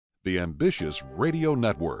The Ambitious Radio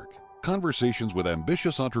Network. Conversations with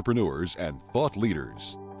ambitious entrepreneurs and thought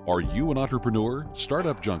leaders. Are you an entrepreneur,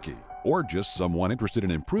 startup junkie, or just someone interested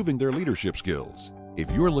in improving their leadership skills?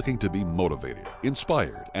 If you're looking to be motivated,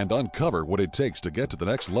 inspired, and uncover what it takes to get to the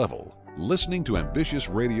next level, listening to Ambitious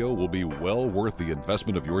Radio will be well worth the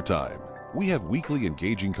investment of your time. We have weekly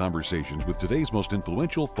engaging conversations with today's most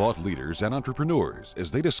influential thought leaders and entrepreneurs as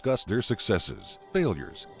they discuss their successes,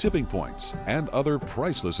 failures, tipping points, and other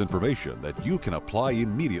priceless information that you can apply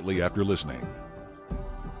immediately after listening.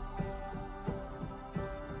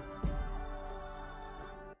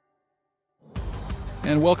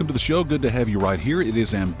 And welcome to the show. Good to have you right here. It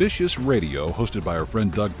is Ambitious Radio, hosted by our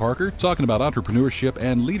friend Doug Parker, talking about entrepreneurship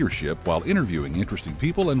and leadership while interviewing interesting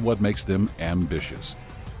people and what makes them ambitious.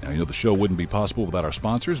 Now, you know the show wouldn't be possible without our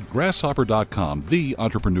sponsors, Grasshopper.com, the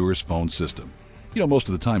entrepreneur's phone system. You know, most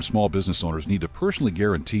of the time, small business owners need to personally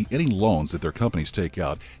guarantee any loans that their companies take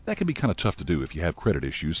out. That can be kind of tough to do if you have credit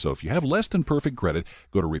issues. So if you have less than perfect credit,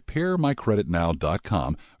 go to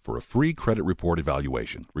RepairMyCreditNow.com for a free credit report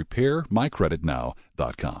evaluation.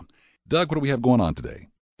 RepairMyCreditNow.com. Doug, what do we have going on today?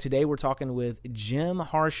 Today we're talking with Jim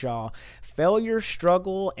Harshaw. Failure,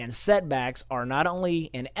 struggle, and setbacks are not only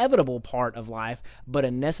an inevitable part of life, but a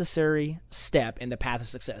necessary step in the path of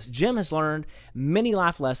success. Jim has learned many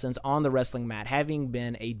life lessons on the wrestling mat, having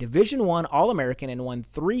been a Division I All-American and won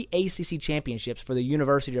 3 ACC championships for the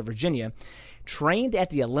University of Virginia. Trained at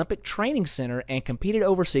the Olympic Training Center and competed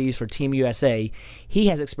overseas for Team USA, he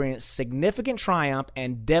has experienced significant triumph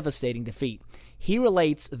and devastating defeat. He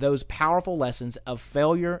relates those powerful lessons of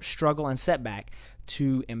failure, struggle, and setback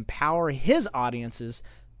to empower his audiences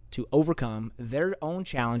to overcome their own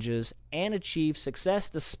challenges and achieve success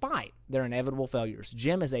despite their inevitable failures.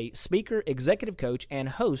 Jim is a speaker, executive coach, and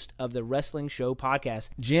host of the Wrestling Show podcast.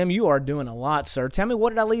 Jim, you are doing a lot, sir. Tell me, what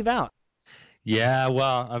did I leave out? Yeah,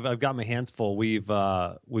 well, I've got my hands full. We've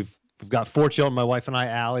got 4 children. My wife and I,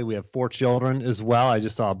 Allie, we have 4 children as well. I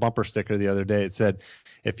just saw a bumper sticker the other day. It said,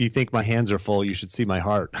 "If you think my hands are full, you should see my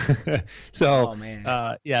heart." So, oh, man.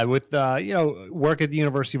 with work at the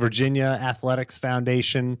University of Virginia Athletics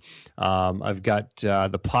Foundation. I've got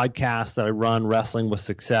the podcast that I run, Wrestling with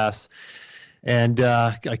Success, and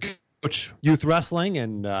I coach youth wrestling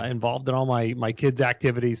and involved in all my kids'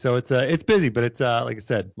 activities. So it's busy, but it's like I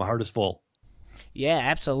said, my heart is full. Yeah,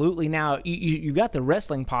 absolutely. Now, you got the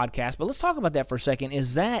wrestling podcast, but let's talk about that for a second.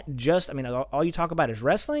 Is that just, all you talk about is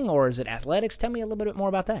wrestling, or is it athletics? Tell me a little bit more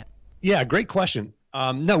about that. Yeah, great question.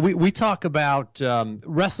 No, we talk about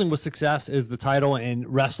Wrestling with Success is the title,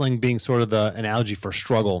 and wrestling being sort of the analogy for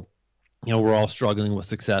struggle. You know, we're all struggling with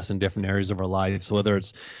success in different areas of our lives, whether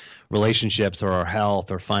it's relationships or our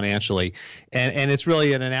health or financially, and it's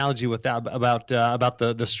really an analogy with that about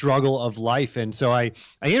the struggle of life. And so I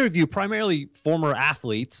interview primarily former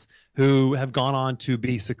athletes who have gone on to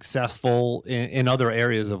be successful in other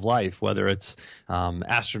areas of life, whether it's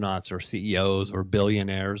astronauts or CEOs or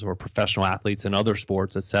billionaires or professional athletes in other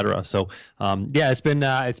sports, et cetera. So it's been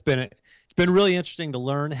really interesting to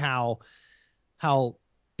learn how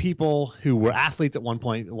people who were athletes at one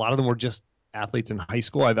point, a lot of them were just athletes in high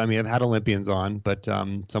school. I've had Olympians on, but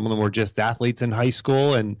some of them were just athletes in high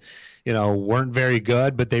school and, weren't very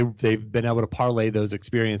good, but they've been able to parlay those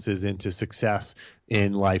experiences into success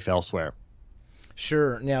in life elsewhere.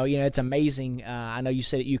 Sure. Now, it's amazing. I know you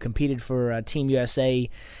said that you competed for Team USA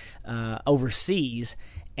overseas,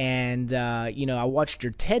 and I watched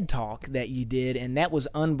your TED Talk that you did, and that was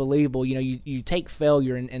unbelievable. You take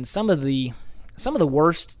failure and some of the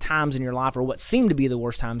worst times in your life, or what seem to be the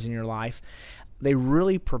worst times in your life, they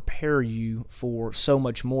really prepare you for so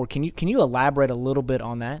much more. Can you elaborate a little bit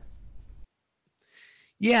on that?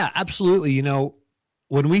 Yeah, absolutely.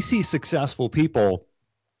 When we see successful people,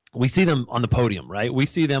 we see them on the podium, right? We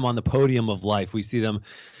see them on the podium of life. We see them,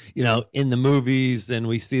 in the movies, and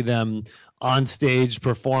we see them on stage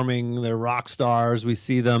performing. They're rock stars. We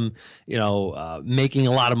see them, making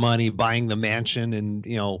a lot of money, buying the mansion, and,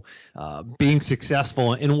 being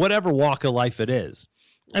successful in whatever walk of life it is.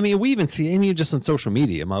 We even see, just on social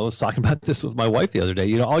media. I was talking about this with my wife the other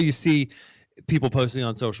day. All you see people posting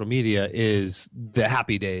on social media is the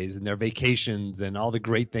happy days and their vacations and all the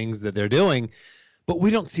great things that they're doing. But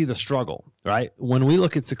we don't see the struggle, right? When we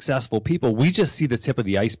look at successful people, we just see the tip of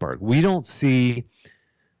the iceberg. We don't see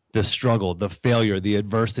the struggle, the failure, the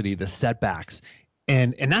adversity, the setbacks.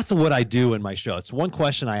 And that's what I do in my show. It's one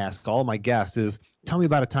question I ask all my guests is, tell me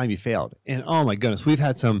about a time you failed. And oh my goodness, we've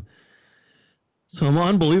had some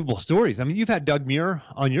unbelievable stories. You've had Doug Muir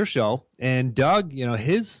on your show, and Doug,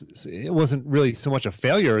 it wasn't really so much a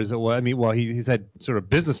failure as it was. He's had sort of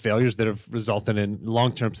business failures that have resulted in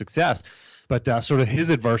long-term success. but sort of his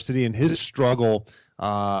adversity and his struggle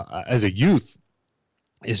as a youth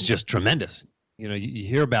is just tremendous. You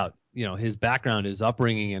hear about, his background, his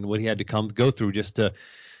upbringing, and what he had to go through just to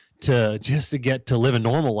get to live a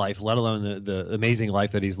normal life, let alone the amazing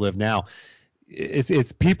life that he's lived now.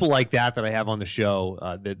 It's people like that I have on the show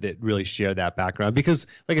that really share that background, because,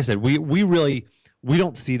 like I said, we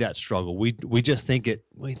don't see that struggle. We just think it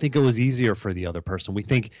was easier for the other person. We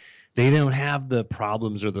think they don't have the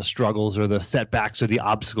problems or the struggles or the setbacks or the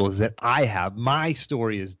obstacles that I have. My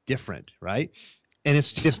story is different, right? And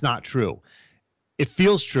it's just not true. It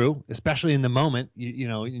feels true, especially in the moment.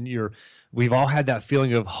 We've all had that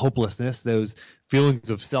feeling of hopelessness, those feelings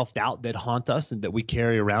of self-doubt that haunt us and that we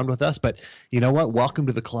carry around with us. But you know what? Welcome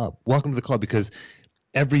to the club. Welcome to the club, because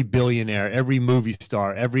every billionaire, every movie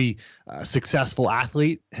star, every successful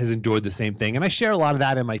athlete has endured the same thing. And I share a lot of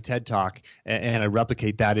that in my TED Talk, and I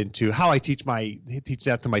replicate that into how I teach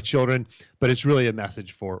that to my children. But it's really a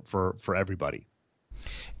message for everybody.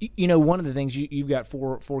 One of the things, you've got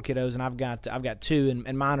four kiddos, and I've got two,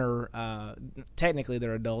 and mine are technically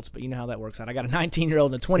they're adults, but you know how that works out. I got a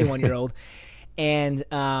 19-year-old and a 21-year-old, and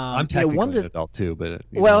I'm technically an adult too, but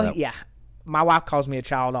yeah. My wife calls me a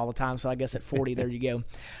child all the time, so I guess at 40, there you go.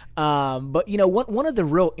 But one of the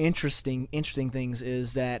real interesting things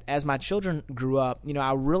is that as my children grew up,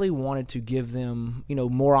 I really wanted to give them,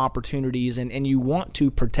 more opportunities, and you want to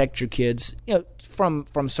protect your kids, from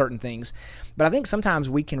certain things. But I think sometimes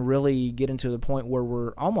we can really get into the point where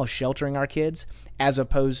we're almost sheltering our kids, as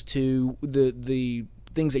opposed to the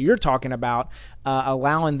things that you're talking about,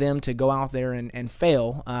 allowing them to go out there and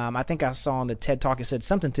fail. I think I saw on the TED Talk, it said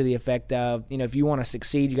something to the effect of, if you want to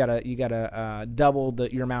succeed, you gotta double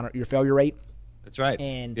your failure rate. That's right.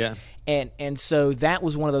 And so that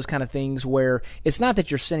was one of those kind of things where it's not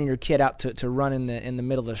that you're sending your kid out to run in the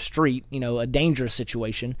middle of the street, a dangerous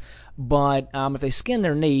situation, but if they skin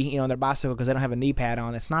their knee, on their bicycle because they don't have a knee pad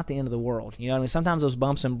on, it's not the end of the world. Sometimes those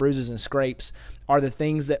bumps and bruises and scrapes are the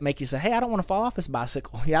things that make you say, hey, I don't want to fall off this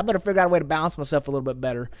bicycle. I better figure out a way to balance myself a little bit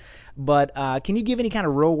better. But can you give any kind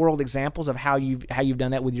of real world examples of how you've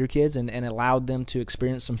done that with your kids and allowed them to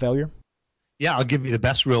experience some failure? Yeah, I'll give you the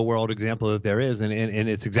best real world example that there is, and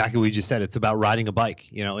it's exactly what you just said. It's about riding a bike,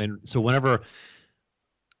 and so whenever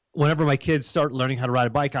my kids start learning how to ride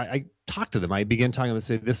a bike, I talk to them. I begin talking to them and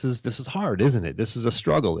say, "This is hard, isn't it? This is a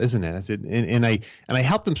struggle, isn't it?" I said, and I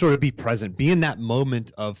help them sort of be present, be in that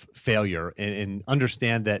moment of failure, and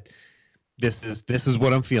understand that this is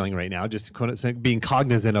what I'm feeling right now. Just being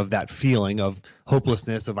cognizant of that feeling of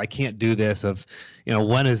hopelessness, of I can't do this, of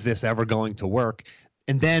when is this ever going to work,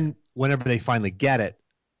 and then whenever they finally get it,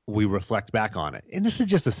 we reflect back on it. And this is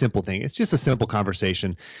just a simple thing. It's just a simple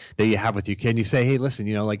conversation that you have with your kid. And you say, hey, listen,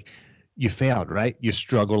 you failed, right? You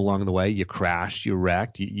struggled along the way. You crashed, you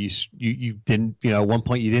wrecked. You didn't, at one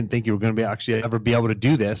point you didn't think you were going to ever be able to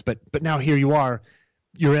do this, but now here you are,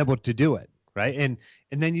 you're able to do it. Right. And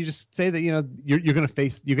then you just say that, you're going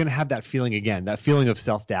to have that feeling again, that feeling of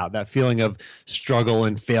self-doubt, that feeling of struggle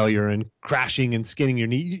and failure and crashing and skinning your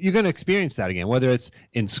knee. You're going to experience that again, whether it's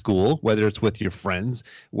in school, whether it's with your friends,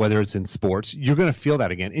 whether it's in sports, you're going to feel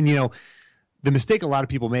that again. And, the mistake a lot of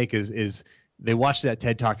people make is they watch that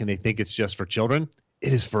TED Talk and they think it's just for children.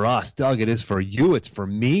 It is for us, Doug. It is for you. It's for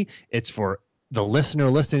me. It's for the listener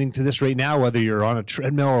listening to this right now, whether you're on a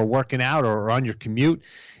treadmill or working out or on your commute.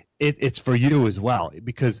 It's for you as well,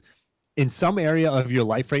 because in some area of your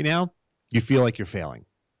life right now, you feel like you're failing.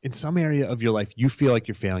 In some area of your life, you feel like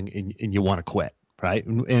you're failing and you want to quit, right?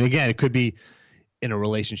 And again, it could be in a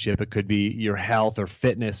relationship. It could be your health or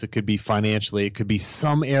fitness. It could be financially. It could be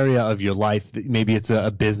some area of your life. Maybe it's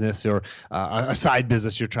a business or a side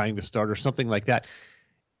business you're trying to start or something like that.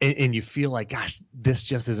 And you feel like, gosh, this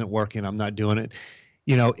just isn't working. I'm not doing it.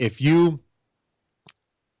 If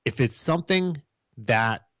it's something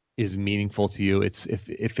that is meaningful to you,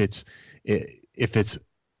 if it's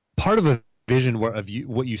part of a vision of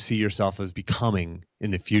what you see yourself as becoming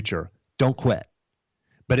in the future, don't quit.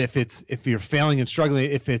 But if you're failing and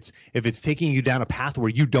struggling, if it's taking you down a path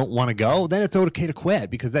where you don't want to go, then it's okay to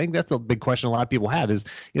quit, because I think that's a big question a lot of people have is,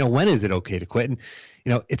 when is it okay to quit? And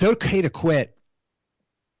it's okay to quit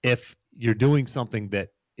if you're doing something that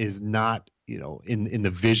is not, in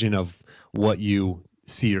the vision of what you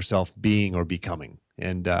see yourself being or becoming.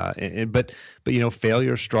 But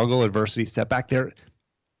failure, struggle, adversity, setback,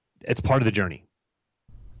 it's part of the journey.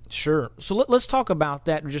 Sure. So let's talk about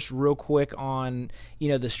that just real quick on,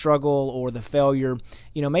 the struggle or the failure,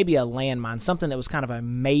 maybe a landmine, something that was kind of a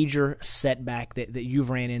major setback that you've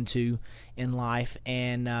ran into in life,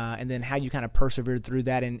 and then how you kind of persevered through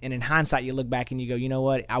that. And in hindsight, you look back and you go, you know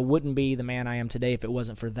what, I wouldn't be the man I am today if it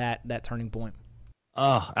wasn't for that turning point.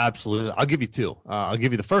 Oh, absolutely. I'll give you two. I'll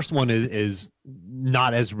give you the first one is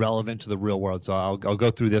not as relevant to the real world. So I'll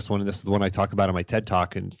go through this one. And this is the one I talk about in my TED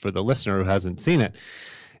Talk. And for the listener who hasn't seen it,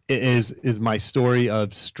 is my story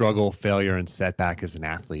of struggle, failure, and setback as an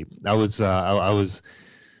athlete. I was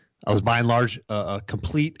by and large a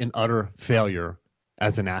complete and utter failure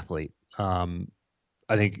as an athlete. I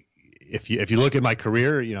think if you look at my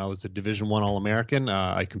career, I was a Division I All-American.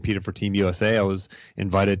 I competed for Team USA. I was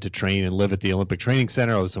invited to train and live at the Olympic Training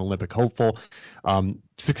Center. I was an Olympic hopeful,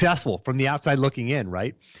 successful from the outside looking in,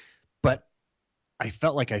 right? But I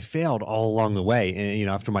felt like I failed all along the way. And,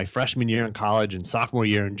 after my freshman year in college and sophomore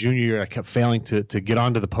year and junior year, I kept failing to get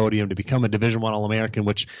onto the podium to become a Division I All-American,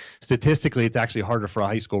 which statistically, it's actually harder for a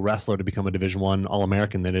high school wrestler to become a Division I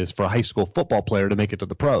All-American than it is for a high school football player to make it to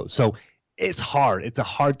the pros. So it's hard. It's a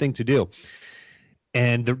hard thing to do.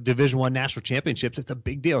 And the Division I national championships, it's a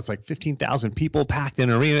big deal. It's like 15,000 people packed in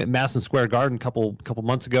an arena at Madison Square Garden a couple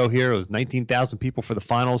months ago here. It was 19,000 people for the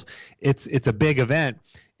finals. It's a big event.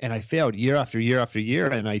 And I failed year after year after year.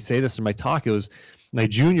 And I say this in my talk. It was my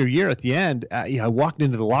junior year at the end. I walked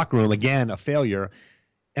into the locker room, again, a failure.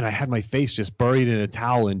 And I had my face just buried in a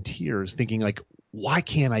towel in tears, thinking like, why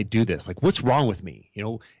can't I do this? Like, what's wrong with me?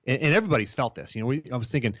 And everybody's felt this. I was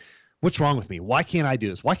thinking, what's wrong with me? Why can't I do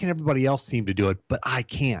this? Why can't everybody else seem to do it, but I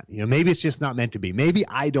can't? Maybe it's just not meant to be. Maybe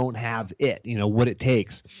I don't have it, what it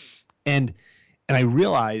takes. And I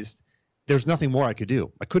realized there's nothing more I could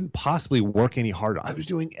do. I couldn't possibly work any harder. I was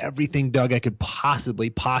doing everything, Doug, I could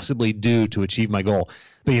possibly do to achieve my goal.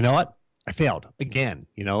 But you know what? I failed again,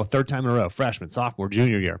 a third time in a row, freshman, sophomore,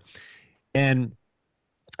 junior year. And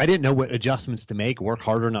I didn't know what adjustments to make, work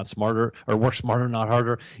harder, not smarter, or work smarter, not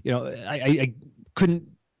harder. I couldn't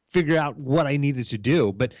figure out what I needed to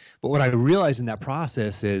do. But what I realized in that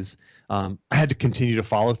process is I had to continue to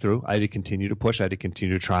follow through. I had to continue to push. I had to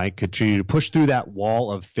continue to try, continue to push through that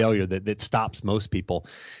wall of failure that stops most people.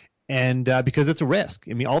 And because it's a risk.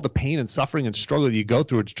 I mean, all the pain and suffering and struggle that you go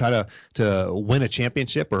through to try to win a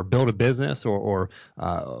championship or build a business or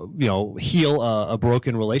heal a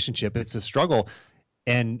broken relationship, it's a struggle.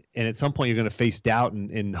 And at some point you're going to face doubt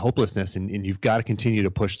and hopelessness, and you've got to continue to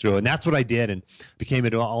push through. And that's what I did, and became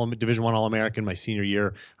a Division I All-American my senior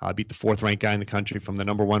year. Beat the 4th ranked guy in the country from the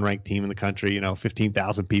number 1 ranked team in the country.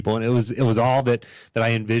 15,000 people, and it was all that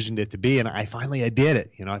I envisioned it to be. And I did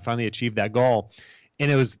it. I finally achieved that goal, and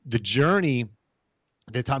it was the journey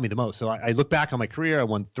that taught me the most. So I look back on my career. I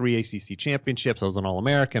won 3 ACC championships. I was an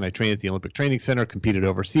All-American. I trained at the Olympic Training Center, competed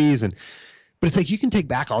overseas, but it's like you can take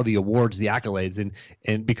back all the awards, the accolades,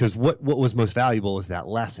 and because what was most valuable is that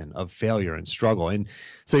lesson of failure and struggle. And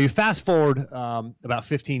so you fast forward about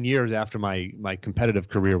 15 years after my competitive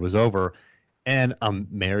career was over, and I'm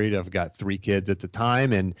married. I've got 3 kids at the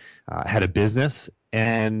time, and had a business,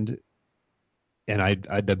 and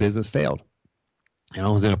the business failed. And I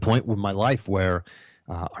was at a point in my life where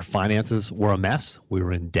our finances were a mess. We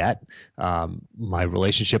were in debt. My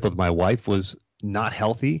relationship with my wife was not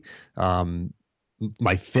healthy.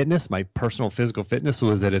 My fitness, my personal physical fitness,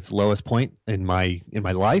 was at its lowest point in my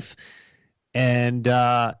life, and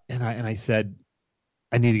I said,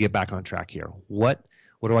 I need to get back on track here. What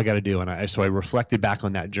do I got to do? And so I reflected back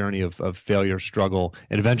on that journey of failure, struggle,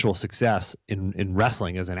 and eventual success in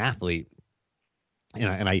wrestling as an athlete.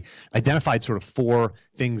 And I identified sort of 4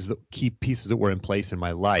 key pieces that were in place in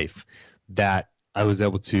my life that I was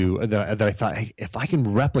able to, that I thought, hey, if I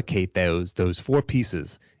can replicate those 4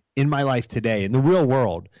 pieces in my life today, in the real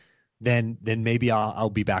world, then maybe I'll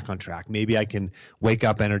be back on track. Maybe I can wake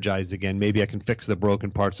up energized again. Maybe I can fix the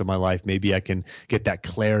broken parts of my life. Maybe I can get that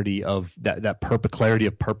clarity of clarity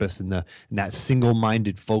of purpose and that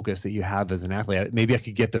single-minded focus that you have as an athlete. Maybe I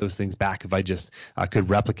could get those things back if I just could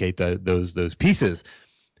replicate those pieces.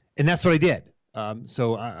 And that's what I did.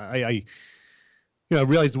 So I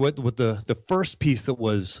realized what the first piece that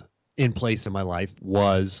was in place in my life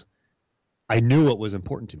was I knew what was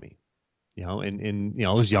important to me. And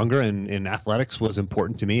I was younger, and athletics was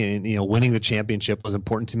important to me, and winning the championship was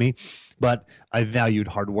important to me. But I valued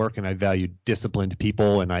hard work, and I valued disciplined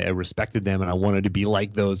people, and I respected them, and I wanted to be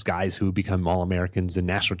like those guys who become All-Americans and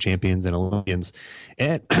national champions and Olympians.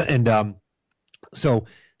 And so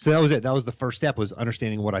that was it. That was the first step, was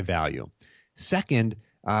understanding what I value. Second,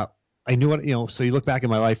 I knew what, so you look back in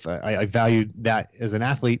my life, I valued that as an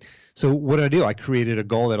athlete. So what did I do? I created a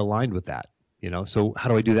goal that aligned with that. So how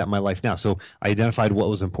do I do that in my life now? So I identified what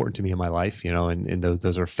was important to me in my life, and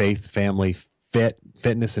those are faith, family,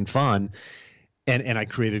 fitness, and fun. And I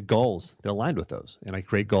created goals that aligned with those. And I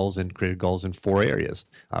created goals in 4 areas: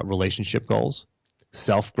 relationship goals,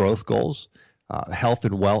 self-growth goals, health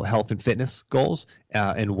and fitness goals,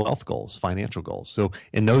 and wealth goals, financial goals. So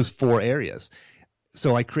in those 4 areas.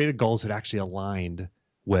 So I created goals that actually aligned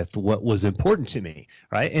with what was important to me,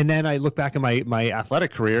 right? And then I look back at my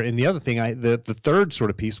athletic career, and the other thing, the third sort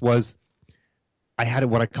of piece was I had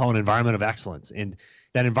what I call an environment of excellence. And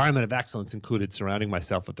that environment of excellence included surrounding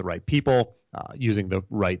myself with the right people, using the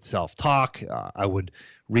right self-talk. I would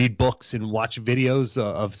read books and watch videos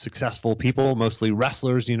of successful people, mostly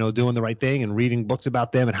wrestlers, doing the right thing, and reading books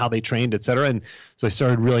about them and how they trained, et cetera. And so I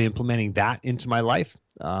started really implementing that into my life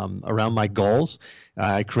around my goals.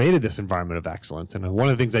 I created this environment of excellence. And one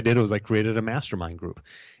of the things I did was I created a mastermind group.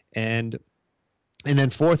 And then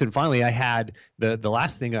fourth and finally, I had the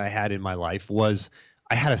last thing I had in my life was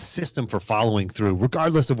I had a system for following through,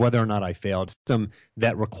 regardless of whether or not I failed. A system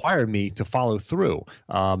that required me to follow through.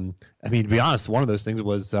 To be honest, one of those things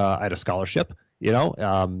was I had a scholarship.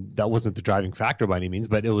 That wasn't the driving factor by any means,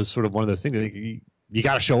 but it was sort of one of those things. You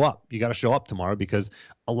got to show up. You got to show up tomorrow because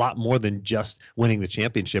a lot more than just winning the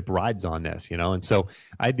championship rides on this. And so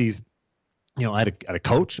I had these. I had a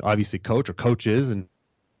coach, obviously coach or coaches, and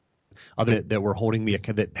other that were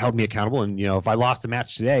that held me accountable. And if I lost a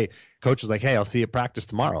match today, coach was like, "Hey, I'll see you at practice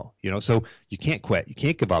tomorrow." So you can't quit, you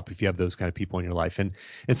can't give up if you have those kind of people in your life. And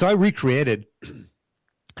so I recreated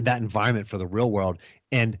that environment for the real world.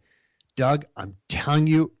 And Doug, I'm telling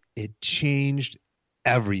you, it changed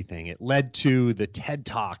everything. It led to the TED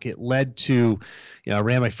Talk. It led to, I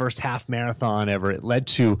ran my first half marathon ever. It led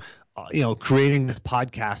to creating this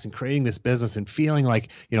podcast and creating this business and feeling like,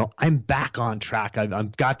 I'm back on track.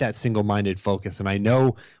 I've got that single-minded focus, and I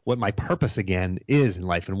know what my purpose again is in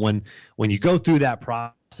life. And when you go through that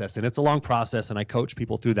process, and it's a long process, and I coach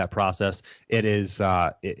people through that process, it is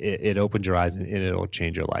it opens your eyes and it'll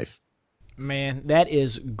change your life. Man, that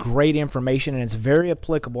is great information, and it's very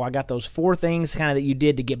applicable. I got those 4 things kind of that you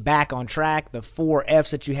did to get back on track, the 4 F's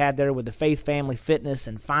that you had there with the faith, family, fitness,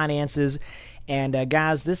 and finances. And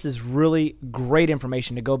guys, this is really great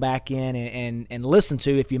information to go back in and listen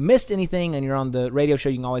to. If you missed anything and you're on the radio show,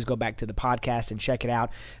 you can always go back to the podcast and check it out.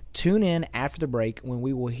 Tune in after the break when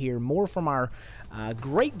we will hear more from our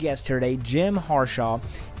great guest here today, Jim Harshaw,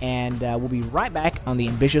 and we'll be right back on the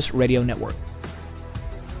Ambitious Radio Network.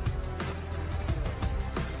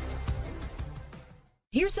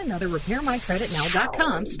 Here's another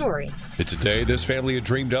RepairMyCreditNow.com story. It's a day this family had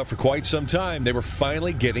dreamed of for quite some time. They were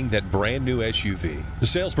finally getting that brand new SUV. The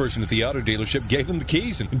salesperson at the auto dealership gave them the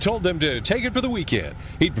keys and told them to take it for the weekend.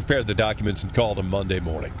 He'd prepared the documents and called them Monday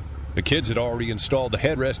morning. The kids had already installed the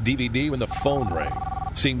headrest DVD when the phone rang.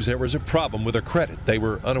 Seems there was a problem with their credit they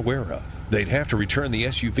were unaware of. They'd have to return the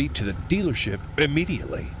SUV to the dealership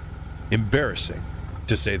immediately. Embarrassing,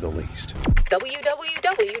 to say the least.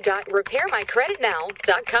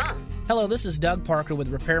 www.repairmycreditnow.com. Hello, this is Doug Parker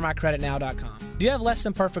with RepairMyCreditNow.com. Do you have less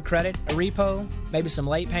than perfect credit, a repo, maybe some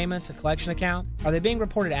late payments, a collection account? Are they being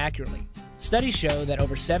reported accurately? Studies show that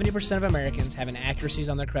over 70% of Americans have inaccuracies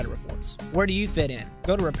on their credit reports. Where do you fit in?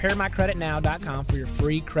 Go to RepairMyCreditNow.com for your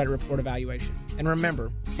free credit report evaluation. And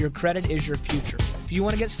remember, your credit is your future. If you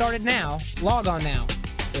want to get started now, log on now.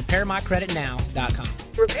 RepairMyCreditNow.com.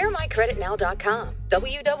 RepairMyCreditNow.com.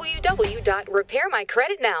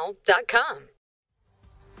 www.repairmycreditnow.com.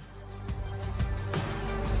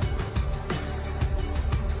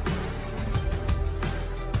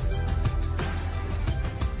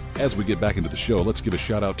 As we get back into the show, let's give a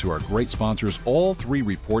shout out to our great sponsors,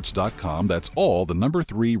 all3reports.com. That's all, the number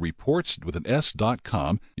 3 reports with an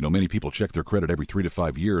S.com. Many people check their credit every 3 to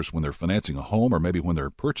 5 years when they're financing a home or maybe when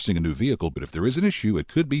they're purchasing a new vehicle. But if there is an issue, it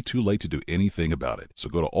could be too late to do anything about it. So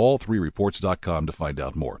go to all3reports.com to find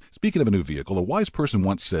out more. Speaking of a new vehicle, a wise person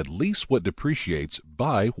once said, lease what depreciates,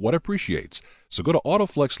 buy what appreciates. So go to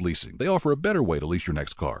Autoflex Leasing. They offer a better way to lease your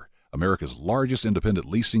next car. America's largest independent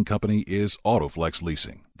leasing company is Autoflex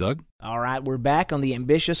Leasing. Doug? All right, we're back on the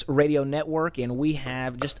Ambitious Radio Network, and we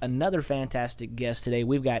have just another fantastic guest today.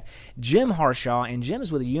 We've got Jim Harshaw, and Jim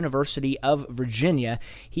is with the University of Virginia.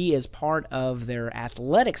 He is part of their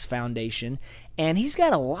Athletics Foundation, and he's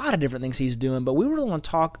got a lot of different things he's doing, but we really want to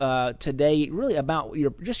talk today really about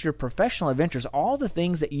your professional adventures, all the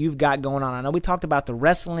things that you've got going on. I know we talked about the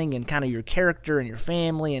wrestling and kind of your character and your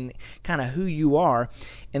family and kind of who you are.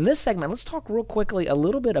 In this segment, let's talk real quickly a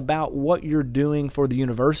little bit about what you're doing for the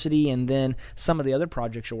university and then some of the other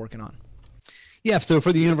projects you're working on. Yeah, so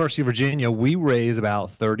for the University of Virginia, we raise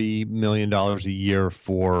about $30 million a year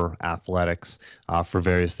for athletics, for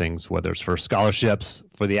various things, whether it's for scholarships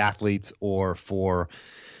for the athletes or for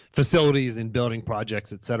facilities and building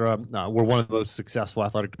projects, et cetera. We're one of the most successful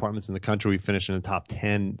athletic departments in the country. We finished in the top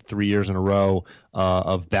 10 3 years in a row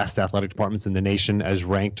of best athletic departments in the nation, as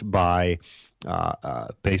ranked by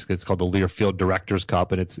basically it's called the Learfield Directors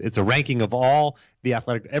Cup, and it's a ranking of all the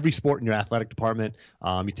every sport in your athletic department.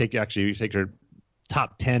 You take your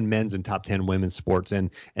top 10 men's and top 10 women's sports, and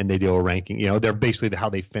they do a ranking. They're basically how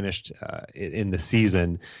they finished in the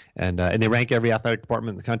season, and they rank every athletic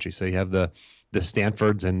department in the country. So you have the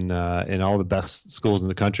Stanfords and all the best schools in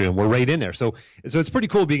the country, and we're right in there. So it's pretty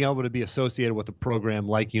cool being able to be associated with a program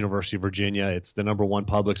like University of Virginia. It's the number one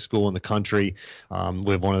public school in the country.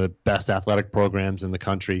 We have one of the best athletic programs in the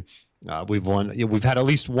country. We've had at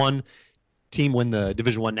least one team win the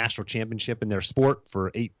Division I national championship in their sport for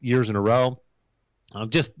 8 years in a row.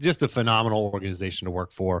 Just a phenomenal organization to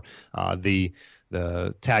work for. The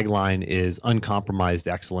tagline is uncompromised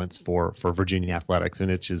excellence for Virginia athletics, and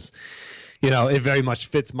it's just, it very much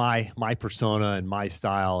fits my persona and my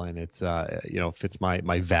style, and it's fits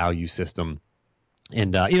my value system.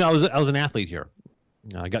 And I was an athlete here.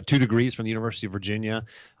 I got 2 degrees from the University of Virginia.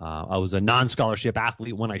 I was a non-scholarship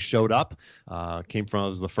athlete when I showed up. I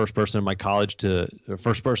was the first person in my college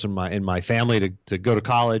in my family to go to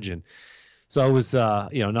college, and so I was, a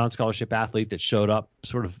non-scholarship athlete that showed up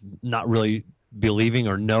sort of not really believing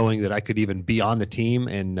or knowing that I could even be on the team.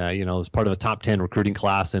 And, I was part of a top 10 recruiting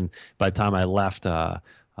class. And by the time I left, I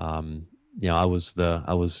was one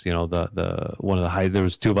of the high, there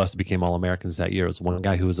was 2 of us that became All-Americans that year. It was one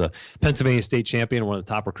guy who was a Pennsylvania state champion, one of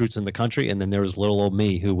the top recruits in the country. And then there was little old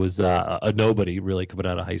me who was a nobody really coming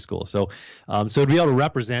out of high school. So to be able to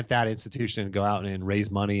represent that institution and go out and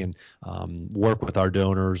raise money and work with our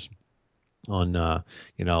donors on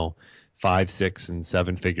 5, 6, and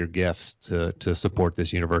 7-figure gifts to support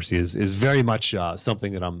this university is very much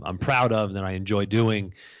something that I'm proud of and that I enjoy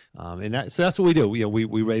doing. So that's what we do.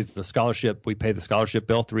 We raise the scholarship. We pay the scholarship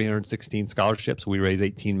bill, 316 scholarships. We raise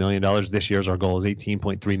 $18 million. This year's our goal is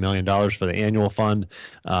 $18.3 million for the annual fund.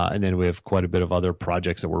 And then we have quite a bit of other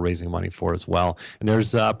projects that we're raising money for as well. And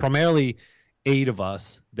there's primarily 8 of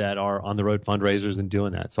us that are on the road fundraisers and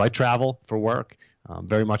doing that. So I travel for work.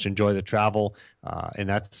 Very much enjoy the travel, and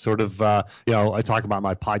that's sort of I talk about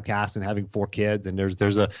my podcast and having 4 kids, and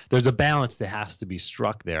there's a balance that has to be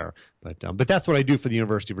struck there. But that's what I do for the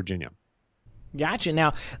University of Virginia. Gotcha.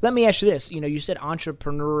 Now, let me ask you this. You said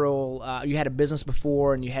entrepreneurial, you had a business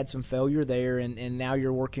before and you had some failure there, and now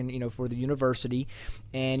you're working, for the university,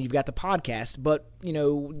 and you've got the podcast. But,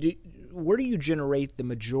 where do you generate the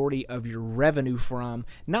majority of your revenue from?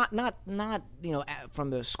 Not from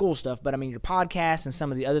the school stuff, but I mean your podcast and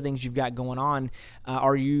some of the other things you've got going on.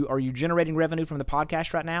 Are you generating revenue from the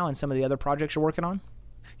podcast right now and some of the other projects you're working on?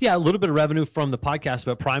 Yeah, a little bit of revenue from the podcast,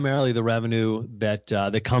 but primarily the revenue that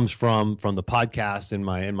comes from the podcast and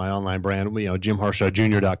my online brand,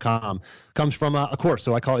 JimHarshawJr.com, comes from a course.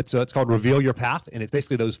 So it's called Reveal Your Path, and it's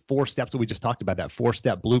basically those 4 steps that we just talked about, that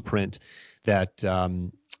 4-step blueprint that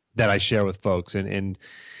I share with folks. And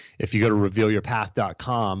if you go to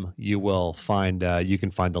revealyourpath.com, you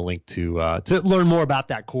can find the link to learn more about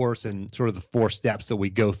that course and sort of the 4 steps that we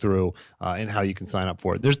go through and how you can sign up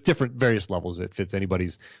for it. There's various levels that fits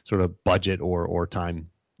anybody's sort of budget or time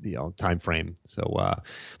frame. So,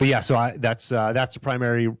 but yeah, so that's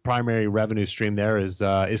the primary revenue stream there is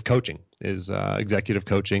coaching, is executive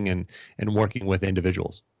coaching and working with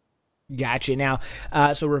individuals. Gotcha. Now,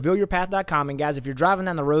 so revealyourpath.com. And guys, if you're driving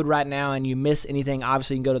down the road right now and you miss anything,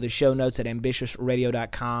 obviously you can go to the show notes at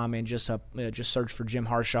ambitiousradio.com and just search for Jim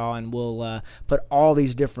Harshaw, and we'll put all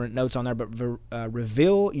these different notes on there. But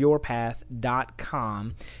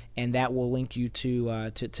revealyourpath.com, and that will link you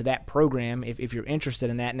to that program if you're interested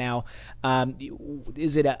in that. Now,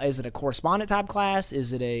 is it a correspondent type class?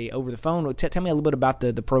 Is it a over the phone? Tell me a little bit about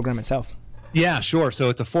the program itself. Yeah, sure. So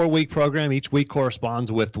it's a 4-week program. Each week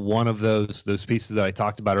corresponds with one of those pieces that I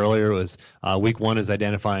talked about earlier. It was week 1 is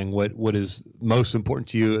identifying what is most important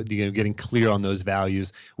to you, getting clear on those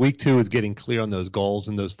values. Week 2 is getting clear on those goals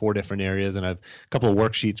in those 4 different areas, and I have a couple of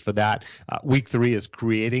worksheets for that. Week 3 is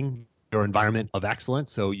creating your environment of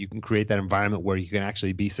excellence, so you can create that environment where you can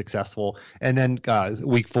actually be successful. And then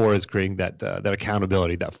week 4 is creating that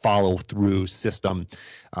accountability, that follow-through system.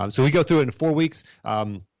 So we go through it in 4 weeks.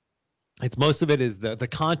 It's most of it is the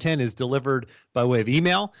content is delivered by way of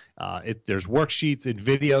email. There's worksheets and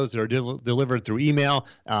videos that are delivered through email,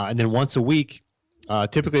 and then once a week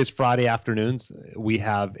Typically, it's Friday afternoons. We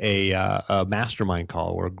have a mastermind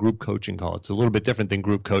call or a group coaching call. It's a little bit different than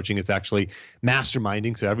group coaching. It's actually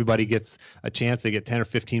masterminding. So everybody gets a chance. They get 10 or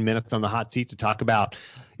 15 minutes on the hot seat to talk about,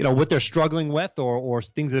 what they're struggling with or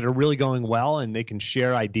things that are really going well, and they can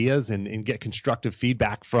share ideas and get constructive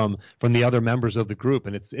feedback from the other members of the group.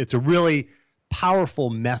 And it's a really powerful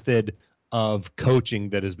method of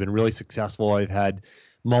coaching that has been really successful. I've had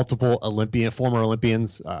multiple former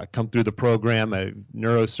Olympians come through the program,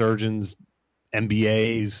 neurosurgeons,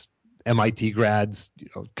 MBAs, MIT grads,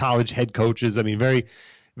 college head coaches. I mean, very,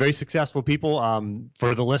 very successful people.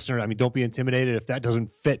 For the listener, I mean, don't be intimidated if that doesn't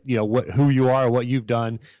fit, who you are or what you've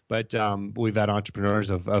done. But we've had entrepreneurs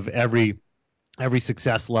of every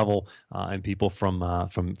success level and people from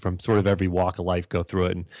sort of every walk of life go through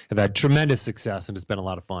it and have had tremendous success, and it's been a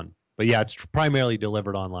lot of fun. But yeah, it's primarily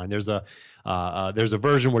delivered online. There's a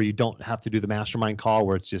version where you don't have to do the mastermind call,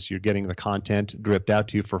 where it's just you're getting the content dripped out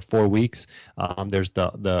to you for 4 weeks. There's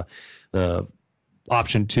the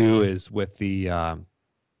option 2 is with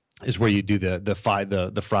is where you do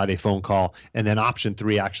the Friday phone call, and then option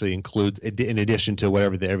 3 actually includes, in addition to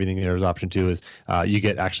whatever everything there is, option 2 is you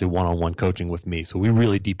get actually one-on-one coaching with me. So we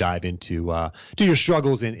really deep dive into your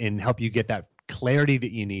struggles and help you get that clarity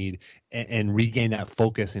that you need and regain that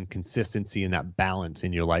focus and consistency and that balance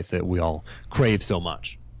in your life that we all crave so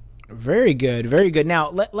much. Very good. Very good.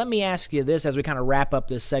 Now, let me ask you this as we kind of wrap up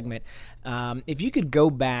this segment. If you could go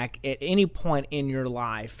back at any point in your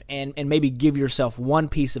life and maybe give yourself one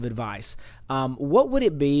piece of advice, what would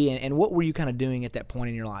it be, and what were you kind of doing at that point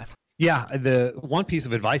in your life? Yeah, the one piece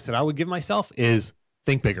of advice that I would give myself is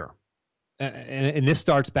think bigger. And this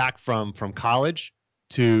starts back from college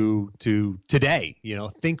to today.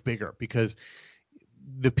 Think bigger, because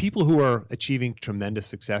the people who are achieving tremendous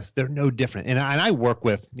success, they're no different. And I work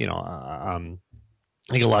with, I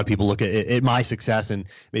think a lot of people look at my success and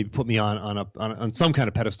maybe put me on some kind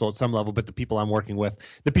of pedestal at some level. But the people I'm working with,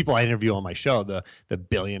 the people I interview on my show, the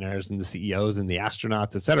billionaires and the CEOs and the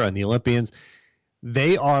astronauts, et cetera, and the Olympians,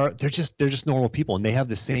 they're just normal people, and they have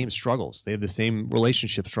the same struggles. They have the same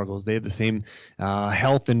relationship struggles. They have the same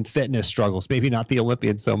health and fitness struggles. Maybe not the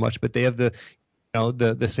Olympians so much, but they have the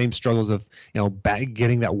same struggles of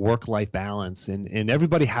getting that work-life balance, and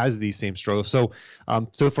everybody has these same struggles. So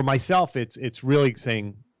for myself, it's really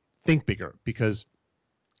saying think bigger, because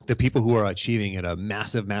the people who are achieving at a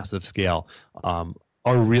massive scale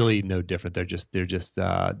are really no different. They're just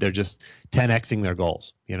 10xing their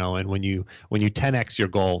goals, and when you 10x your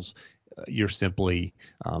goals, you're simply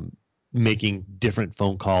making different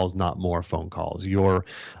phone calls, not more phone calls. You're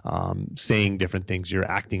saying different things. You're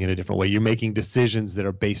acting in a different way. You're making decisions that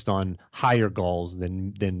are based on higher goals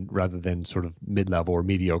than rather than sort of mid-level or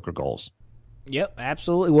mediocre goals. Yep,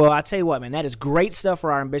 absolutely. Well, I tell you what, man, that is great stuff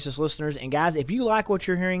for our ambitious listeners. And guys, if you like what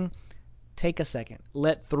you're hearing, take a second.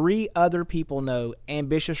 Let 3 other people know.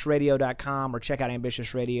 AmbitiousRadio.com, or check out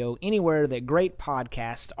Ambitious Radio anywhere that great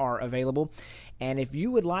podcasts are available. And if you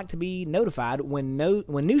would like to be notified when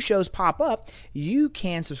new shows pop up, you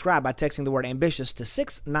can subscribe by texting the word ambitious to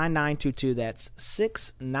 69922. That's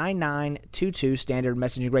 69922. Standard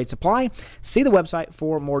messaging rates apply. See the website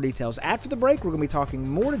for more details. After the break, we're going to be talking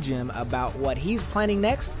more to Jim about what he's planning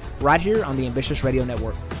next right here on the Ambitious Radio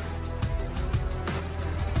Network.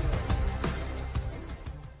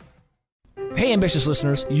 Hey, ambitious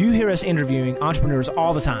listeners, you hear us interviewing entrepreneurs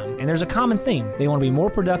all the time, and there's a common theme. They want to be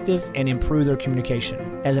more productive and improve their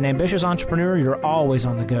communication. As an ambitious entrepreneur, you're always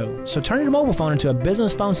on the go. So turn your mobile phone into a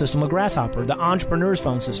business phone system with Grasshopper, the entrepreneur's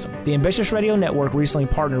phone system. The Ambitious Radio Network recently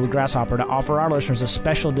partnered with Grasshopper to offer our listeners a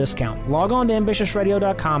special discount. Log on to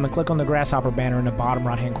ambitiousradio.com and click on the Grasshopper banner in the bottom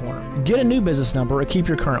right-hand corner. Get a new business number or keep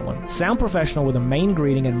your current one. Sound professional with a main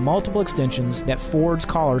greeting and multiple extensions that forwards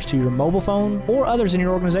callers to your mobile phone or others in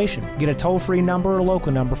your organization. Get a toll-free number or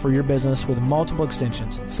local number for your business with multiple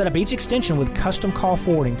extensions. Set up each extension with custom call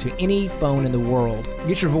forwarding to any phone in the world.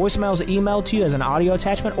 Get your voicemails emailed to you as an audio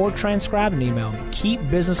attachment or transcribe an email.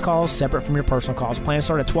 Keep business calls separate from your personal calls. Plans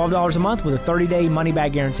start at $12 a month with a 30-day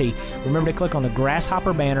money-back guarantee. Remember to click on the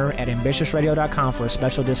Grasshopper banner at ambitiousradio.com for a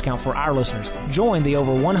special discount for our listeners. Join the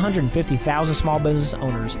over 150,000 small business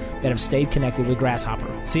owners that have stayed connected with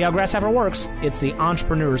Grasshopper. See how Grasshopper works? It's the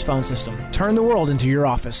entrepreneur's phone system. Turn the world into your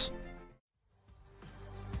office.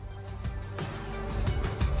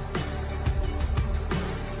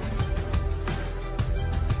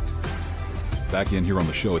 Back in here on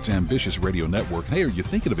the show, it's Ambitious Radio Network. Hey, are you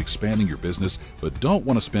thinking of expanding your business but don't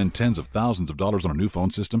want to spend tens of thousands of dollars on a new phone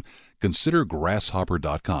system? Consider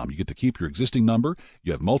Grasshopper.com. You get to keep your existing number,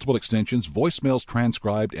 you have multiple extensions, voicemails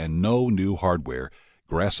transcribed, and no new hardware.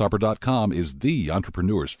 Grasshopper.com is the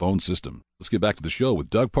entrepreneur's phone system. Let's get back to the show with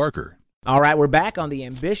Doug Parker. All right, we're back on the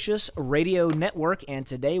Ambitious Radio Network, and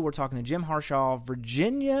today we're talking to Jim Harshaw,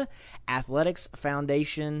 Virginia Athletics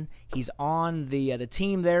Foundation. He's on the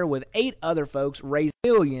team there with 8 other folks, raised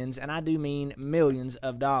millions, and I do mean millions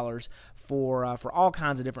of dollars for all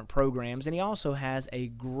kinds of different programs, and he also has a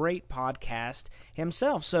great podcast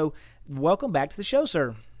himself. So welcome back to the show,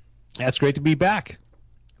 sir. That's great to be back.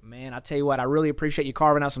 Man, I tell you what, I really appreciate you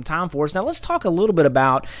carving out some time for us. Now, let's talk a little bit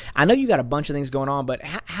about, I know you got a bunch of things going on, but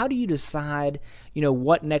how do you decide,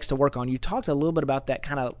 what next to work on? You talked a little bit about that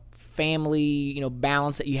kind of family,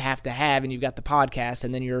 balance that you have to have, and you've got the podcast,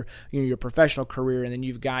 and then your professional career, and then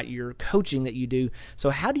you've got your coaching that you do. So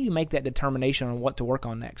how do you make that determination on what to work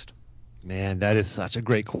on next? Man, that is such a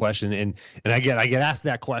great question. And I get asked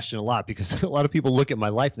that question a lot because a lot of people look at my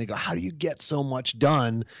life and they go, how do you get so much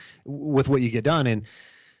done with what you get done?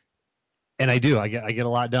 And I do. I get a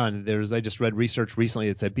lot done. I just read research recently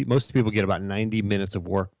that said most people get about 90 minutes of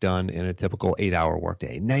work done in a typical 8-hour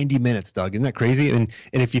workday. 90 minutes, Doug. Isn't that crazy? And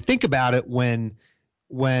if you think about it, when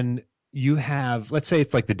you have, let's say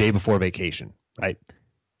it's like the day before vacation, right?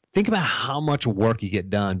 Think about how much work you get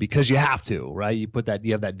done because you have to, right? You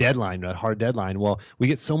have that deadline, that hard deadline. Well, we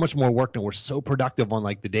get so much more work done. We're so productive on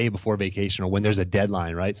like the day before vacation or when there's a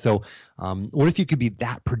deadline, right? So what if you could be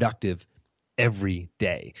that productive every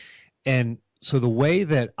day? And so the way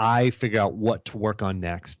that I figure out what to work on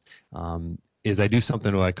next is I do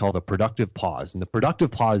something that I call the productive pause. And the productive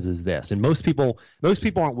pause is this. And most people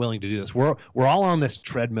aren't willing to do this. We're all on this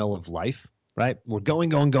treadmill of life, right? We're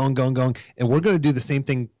going. And we're going to do the same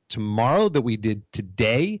thing tomorrow that we did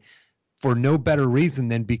today for no better reason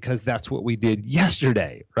than because that's what we did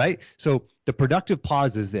yesterday, right? So the productive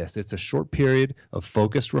pause is this. It's a short period of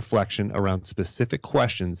focused reflection around specific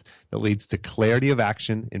questions that leads to clarity of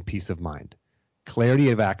action and peace of mind.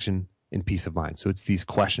 Clarity of action and peace of mind. So it's these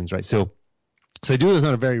questions, right? So I do this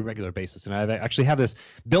on a very regular basis, and I actually have this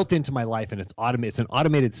built into my life, and it's an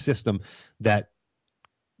automated system that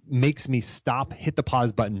makes me stop, hit the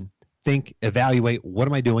pause button, think, evaluate, what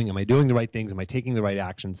am I doing? Am I doing the right things? Am I taking the right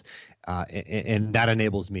actions? And that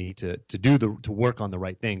enables me to work on the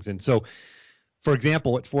right things. And so, for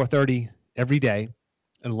example, at 4:30 every day,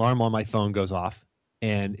 an alarm on my phone goes off,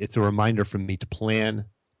 and it's a reminder for me to plan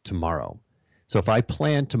tomorrow. So if I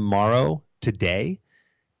plan tomorrow today,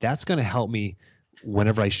 that's going to help me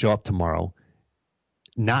whenever I show up tomorrow,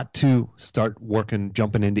 not to start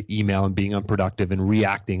jumping into email and being unproductive and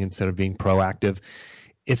reacting instead of being proactive.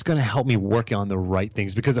 It's going to help me work on the right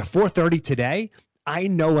things because at 4:30 today, I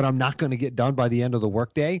know what I'm not going to get done by the end of the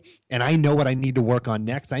workday, and I know what I need to work on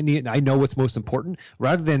next. I know what's most important,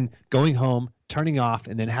 rather than going home, turning off,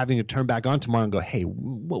 and then having to turn back on tomorrow and go, hey,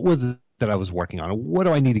 what was it that I was working on? What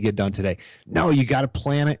do I need to get done today? No, you got to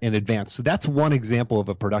plan it in advance. So that's one example of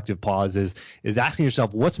a productive pause is asking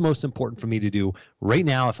yourself, what's most important for me to do right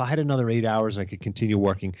now? If I had another 8 hours and I could continue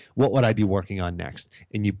working, what would I be working on next?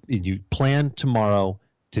 And you plan tomorrow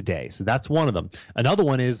today. So that's one of them. Another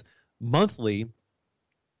one is monthly.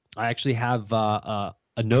 I actually have a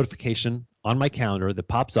notification on my calendar that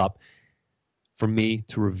pops up for me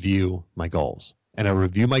to review my goals. And I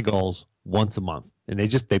review my goals once a month. And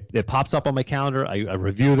it pops up on my calendar. I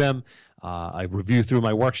review them. I review through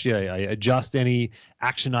my worksheet. I adjust any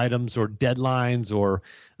action items or deadlines or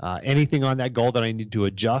anything on that goal that I need to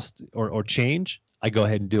adjust or change. I go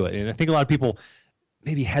ahead and do it. And I think a lot of people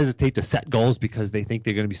maybe hesitate to set goals because they think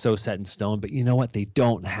they're going to be so set in stone. But you know what? They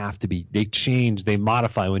don't have to be. They change. They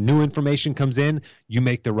modify. When new information comes in, you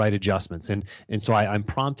make the right adjustments. And so I'm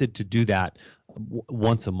prompted to do that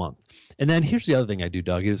once a month. And then here's the other thing I do,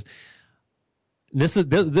 Doug, is this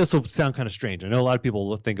will sound kind of strange. I know a lot of people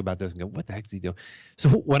will think about this and go, what the heck is he doing? So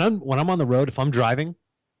when I'm on the road, if I'm driving,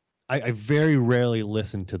 I very rarely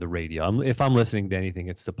listen to the radio. If I'm listening to anything,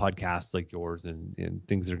 it's the podcasts like yours and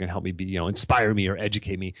things that are going to help me inspire me or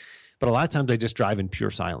educate me. But a lot of times I just drive in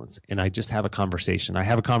pure silence and I just have a conversation. I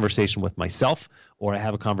have a conversation with myself, or I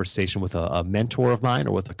have a conversation with a mentor of mine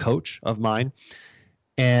or with a coach of mine.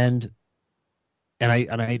 And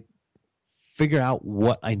I figure out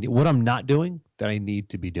what I'm not doing that I need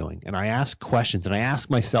to be doing. And I ask questions, and I ask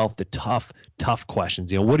myself the tough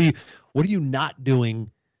questions. What are you not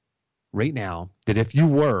doing right now that if you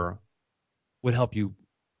would help you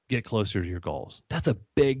get closer to your goals? That's a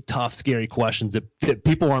big, tough, scary questions that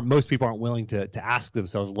most people aren't willing to ask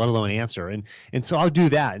themselves, let alone answer. And so I'll do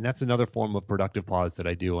that. And that's another form of productive pause that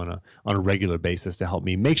I do on a regular basis to help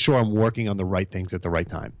me make sure I'm working on the right things at the right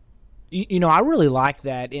time. I really like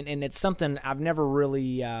that, and it's something I've never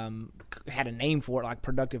really had a name for it, like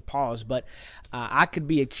productive pause, but I could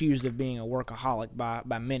be accused of being a workaholic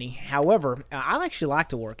by many. However, I actually like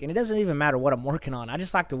to work, and it doesn't even matter what I'm working on. I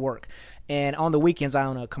just like to work. And on the weekends, I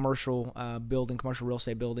own a commercial real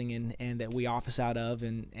estate building, and that we office out of,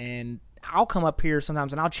 and I'll come up here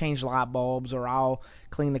sometimes and I'll change light bulbs, or I'll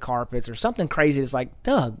clean the carpets, or something crazy that's like,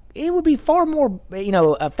 Doug, it would be far more,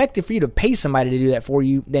 effective for you to pay somebody to do that for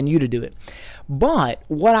you than you to do it. But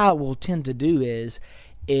what I will tend to do is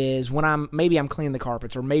when I'm cleaning the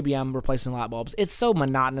carpets, or maybe I'm replacing light bulbs. It's so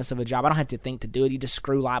monotonous of a job. I don't have to think to do it. You just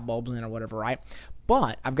screw light bulbs in or whatever, right?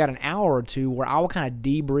 But I've got an hour or two where I will kind of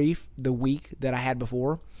debrief the week that I had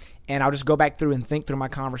before, and I'll just go back through and think through my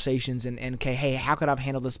conversations and okay, hey, how could I have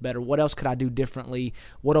handled this better? What else could I do differently?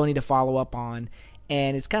 What do I need to follow up on?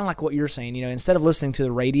 And it's kind of like what you're saying, instead of listening to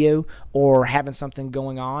the radio or having something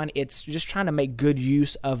going on, it's just trying to make good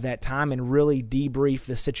use of that time and really debrief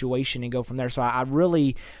the situation and go from there. So I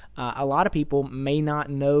really, a lot of people may not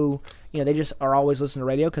know, they just are always listening to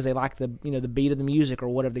radio because they like the beat of the music or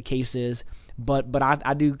whatever the case is. But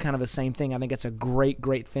I do kind of the same thing. I think it's a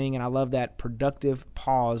great thing, and I love that productive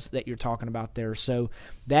pause that you're talking about there. So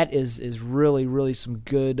that is really, really some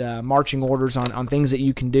good marching orders on things that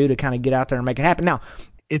you can do to kind of get out there and make it happen. Now,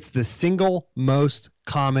 it's the single most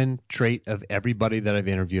common trait of everybody that I've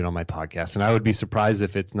interviewed on my podcast, and I would be surprised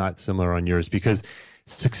if it's not similar on yours, because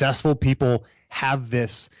successful people have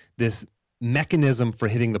this mechanism for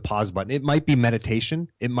hitting the pause button. It might be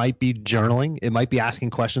meditation, it might be journaling, it might be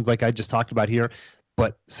asking questions like I just talked about here,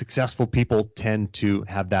 but successful people tend to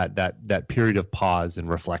have that period of pause and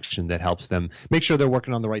reflection that helps them make sure they're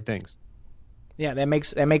working on the right things. Yeah, that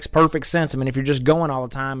makes perfect sense. I mean, if you're just going all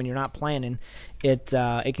the time and you're not planning, it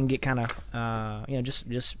can get kind of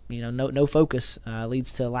no focus,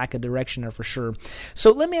 leads to lack of direction, or for sure.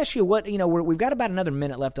 So let me ask you we've got about another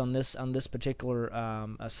minute left on this particular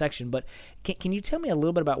section, but can you tell me a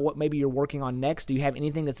little bit about what maybe you're working on next? Do you have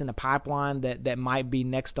anything that's in the pipeline that might be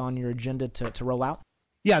next on your agenda to roll out?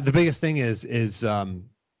 Yeah, the biggest thing is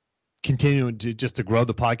continuing to grow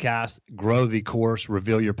the podcast, grow the course,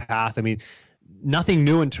 reveal your path. I mean, nothing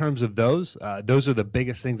new in terms of those. Those are the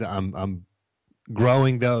biggest things that I'm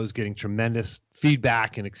growing those, getting tremendous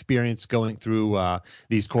feedback and experience going through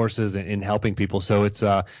these courses and helping people. So it's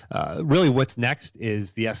really what's next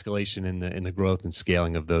is the escalation in the growth and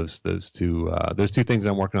scaling of those two things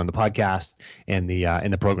I'm working on, the podcast and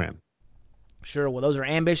the program. Sure. Well, those are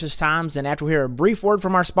ambitious times, and after we hear a brief word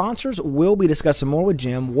from our sponsors, we'll be discussing more with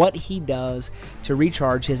Jim what he does to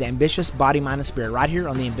recharge his ambitious body, mind, and spirit right here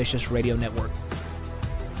on the Ambitious Radio Network.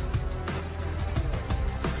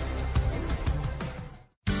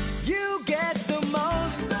 You get the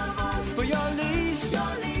most for your lease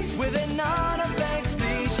with an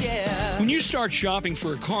Autoflex lease, yeah. When you start shopping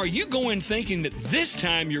for a car, you go in thinking that this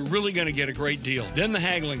time you're really going to get a great deal. Then the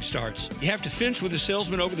haggling starts. You have to fence with the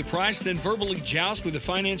salesman over the price, then verbally joust with the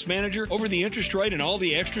finance manager over the interest rate and all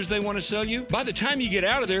the extras they want to sell you. By the time you get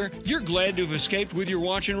out of there, you're glad to have escaped with your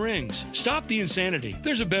watch and rings. Stop the insanity.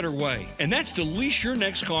 There's a better way, and that's to lease your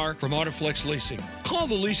next car from Autoflex Leasing. Call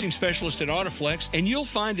the leasing specialist at Autoflex, and you'll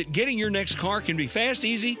find that getting your next car can be fast,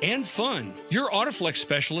 easy, and fun. Your Autoflex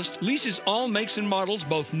specialist leases all makes and models,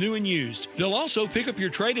 both new and used. They'll also pick up your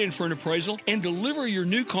trade-in for an appraisal and deliver your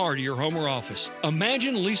new car to your home or office.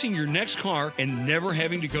 Imagine leasing your next car and never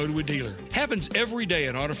having to go to a dealer. Happens every day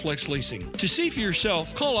at Autoflex Leasing. To see for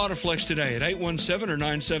yourself, call Autoflex today at 817 or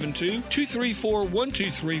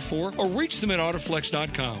 972-234-1234 or reach them at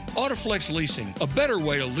Autoflex.com. Autoflex Leasing, a better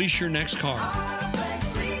way to lease your next car.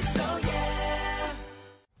 Autoflex lease, oh yeah.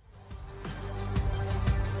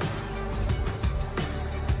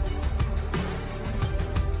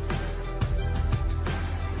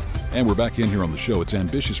 And we're back in here on the show. It's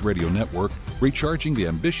Ambitious Radio Network, recharging the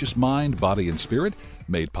ambitious mind, body, and spirit,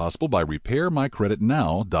 made possible by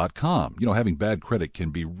RepairMyCreditNow.com. Having bad credit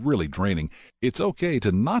can be really draining. It's okay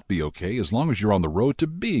to not be okay as long as you're on the road to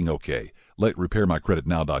being okay. Let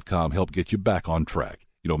RepairMyCreditNow.com help get you back on track.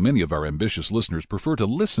 Many of our ambitious listeners prefer to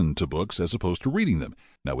listen to books as opposed to reading them.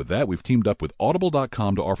 Now, with that, we've teamed up with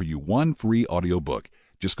Audible.com to offer you one free audiobook.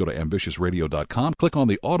 Just go to AmbitiousRadio.com, click on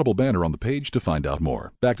the Audible banner on the page to find out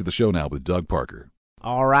more. Back to the show now with Doug Parker.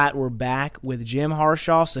 All right, we're back with Jim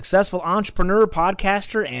Harshaw, successful entrepreneur,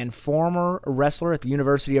 podcaster, and former wrestler at the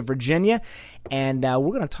University of Virginia. And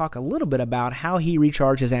we're going to talk a little bit about how he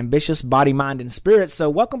recharged his ambitious body, mind, and spirit. So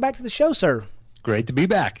welcome back to the show, sir. Great to be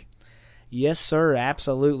back. Yes, sir.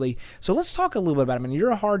 Absolutely. So let's talk a little bit about it. I mean,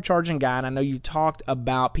 you're a hard charging guy, and I know you talked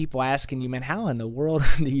about people asking you, man, how in the world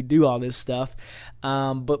do you do all this stuff?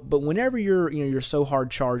 But whenever you're so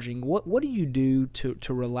hard charging, what do you do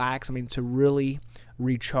to relax? I mean, to really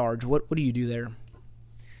recharge. What do you do there?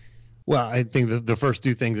 Well, I think the first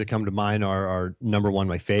two things that come to mind are number one,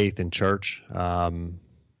 my faith in church.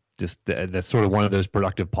 That's sort of one of those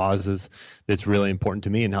productive pauses that's really important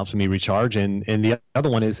to me and helps me recharge. And the other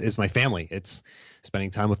one is my family. It's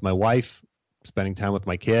spending time with my wife, spending time with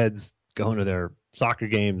my kids, going to their soccer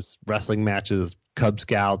games, wrestling matches, Cub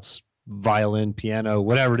Scouts, violin, piano,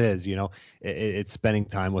 whatever it is, it's spending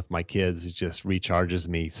time with my kids. It just recharges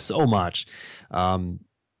me so much. And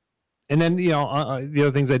then, the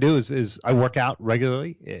other things I do is I work out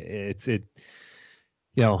regularly.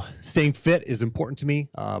 Staying fit is important to me.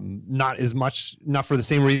 Not for the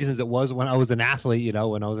same reasons it was when I was an athlete.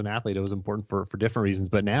 When I was an athlete, it was important for different reasons.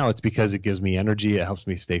 But now it's because it gives me energy. It helps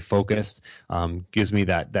me stay focused. Gives me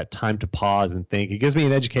that time to pause and think. It gives me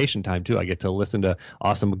an education time too. I get to listen to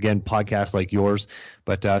awesome, again, podcasts like yours.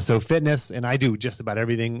 But so fitness, and I do just about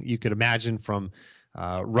everything you could imagine, from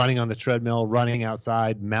running on the treadmill, running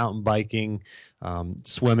outside, mountain biking,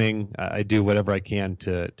 swimming. I do whatever I can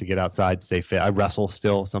to get outside, stay fit. I wrestle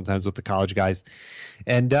still sometimes with the college guys,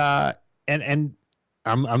 and I'm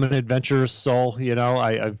an adventurous soul.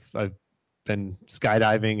 I've been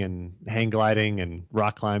skydiving and hang gliding and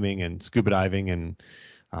rock climbing and scuba diving and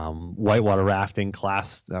whitewater rafting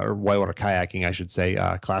or whitewater kayaking, I should say,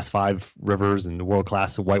 class 5 rivers and world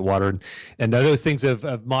class of whitewater. And those things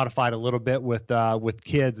have modified a little bit with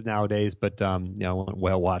kids nowadays. But, I went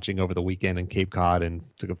whale watching over the weekend in Cape Cod and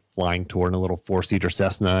took a flying tour in a little 4-seater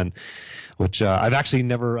Cessna, which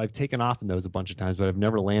I've taken off in those a bunch of times, but I've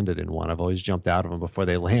never landed in one. I've always jumped out of them before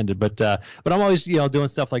they landed. But I'm always, doing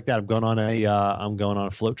stuff like that. I'm going on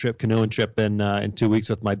a float trip, canoeing trip in 2 weeks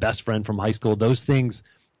with my best friend from high school. Those things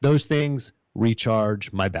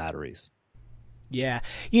recharge my batteries. Yeah.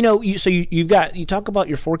 You talk about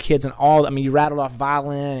your 4 kids and all, you rattled off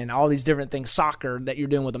violin and all these different things, soccer that you're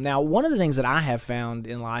doing with them. Now, one of the things that I have found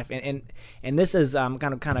in life, and this is, kind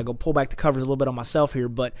of go pull back the covers a little bit on myself here,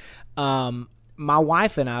 but, my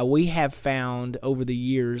wife and I, we have found over the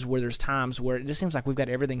years where there's times where it just seems like we've got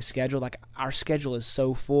everything scheduled. Like our schedule is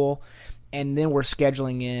so full, and then we're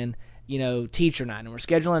scheduling in, teacher night, and we're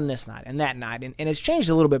scheduling this night and that night. And it's changed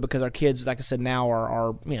a little bit because our kids, like I said, now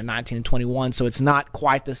are 19 and 21, so it's not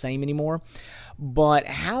quite the same anymore. But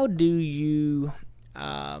how do you,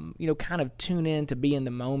 kind of tune in to be in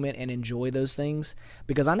the moment and enjoy those things?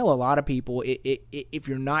 Because I know a lot of people, if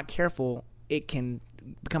you're not careful, it can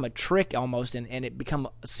become a trick almost, and it become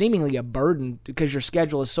seemingly a burden because your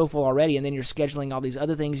schedule is so full already, and then you're scheduling all these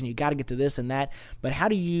other things, and you got to get to this and that. But how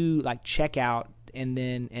do you check out and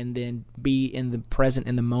then be in the present,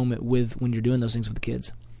 in the moment when you're doing those things with the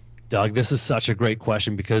kids? Doug, this is such a great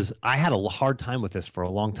question, because I had a hard time with this for a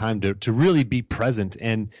long time to really be present,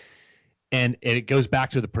 and it goes back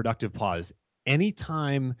to the productive pause.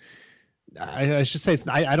 Anytime, I should say,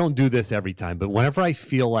 I don't do this every time, but whenever I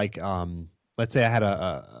feel like, let's say I had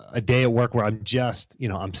a day at work where I'm just,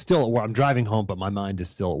 I'm still at work, I'm driving home, but my mind is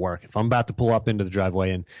still at work. If I'm about to pull up into the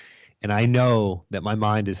driveway and I know that my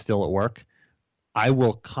mind is still at work, I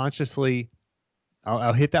will consciously,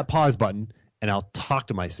 I'll hit that pause button and I'll talk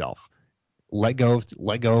to myself. Let go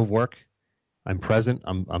of work. I'm present.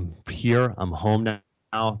 I'm here. I'm home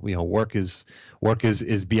now. Work is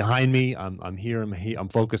behind me. I'm here. I'm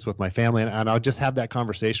focused with my family, and I'll just have that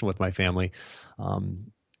conversation with my family,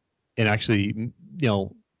 and actually,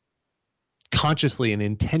 consciously and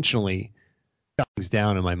intentionally shut things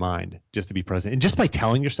down in my mind just to be present. And just by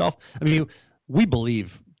telling yourself, we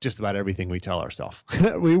believe just about everything we tell ourselves.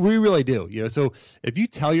 we really do. So if you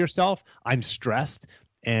tell yourself, I'm stressed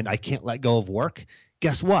and I can't let go of work,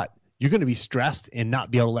 guess what? You're going to be stressed and not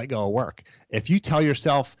be able to let go of work. If you tell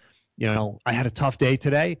yourself, I had a tough day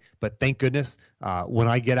today, but thank goodness when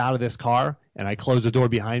I get out of this car and I close the door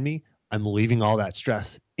behind me, I'm leaving all that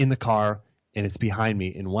stress in the car and it's behind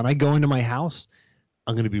me. And when I go into my house,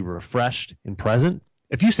 I'm going to be refreshed and present.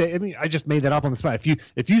 If you say, I just made that up on the spot.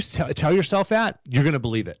 If you tell yourself that, you're going to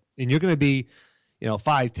believe it. And you're going to be,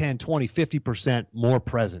 5, 10, 20, 50% more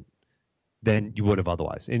present than you would have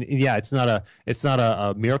otherwise. And yeah, it's not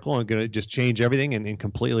a miracle and going to just change everything and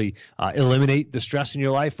completely eliminate the stress in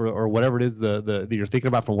your life or whatever it is that you're thinking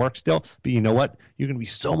about from work still. But you know what? You're going to be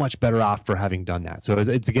so much better off for having done that. So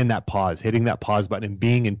it's again, that pause, hitting that pause button and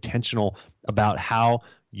being intentional about how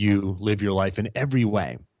you live your life in every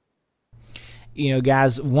way. You know,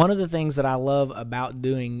 guys, one of the things that I love about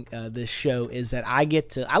doing this show is that I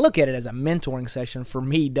look at it as a mentoring session for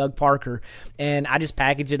me, Doug Parker, and I just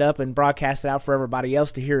package it up and broadcast it out for everybody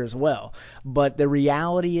else to hear as well. But the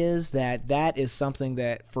reality is that is something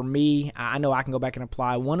that, for me, I know I can go back and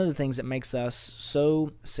apply. One of the things that makes us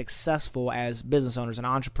so successful as business owners and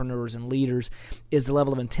entrepreneurs and leaders is the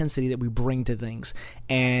level of intensity that we bring to things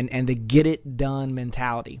and the get it done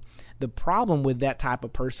mentality. The problem with that type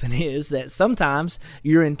of person is that sometimes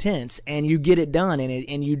you're intense and you get it done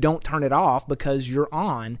and you don't turn it off because you're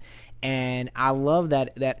on. And I love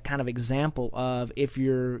that kind of example of if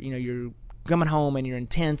you're coming home and you're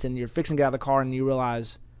intense and you're fixing to get out of the car and you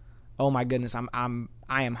realize, oh my goodness, I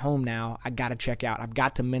am home now. I got to check out. I've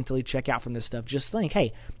got to mentally check out from this stuff. Just think,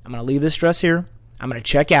 hey, I'm going to leave this stress here. I'm going to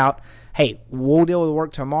check out. Hey, we'll deal with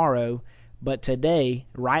work tomorrow. But today,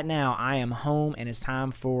 right now, I am home, and it's time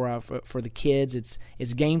for the kids.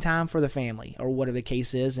 It's game time for the family, or whatever the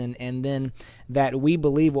case is. And then that we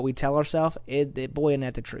believe what we tell ourselves, boy, isn't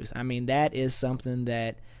that the truth. I mean, that is something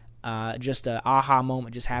that just an aha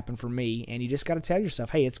moment just happened for me. And you just got to tell yourself,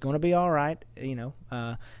 hey, it's going to be all right.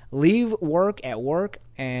 Leave work at work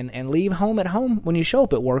and leave home at home when you show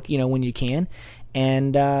up at work, when you can.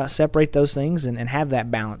 And separate those things and have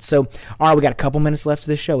that balance. So, all right, we got a couple minutes left of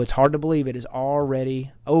this show. It's hard to believe it is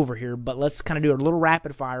already over here, but let's kind of do a little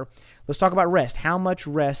rapid fire. Let's talk about rest. How much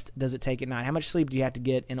rest does it take at night? How much sleep do you have to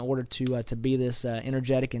get in order to be this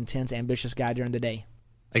energetic, intense, ambitious guy during the day?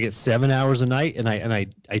 I get 7 hours a night, and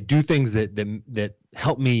I do things that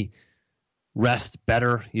help me rest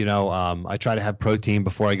better. I try to have protein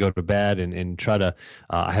before I go to bed and try to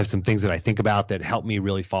I have some things that I think about that help me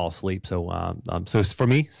really fall asleep. So so for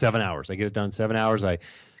me, 7 hours. I get it done in 7 hours. I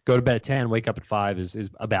go to bed at 10, wake up at 5 is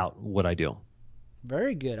about what I do.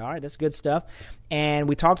 Very good. All right, that's good stuff. And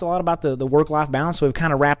we talked a lot about the work-life balance, so we've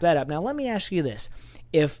kind of wrapped that up. Now, let me ask you this.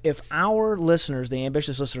 If our listeners, the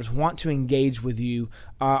ambitious listeners, want to engage with you,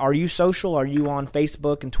 are you social? Are you on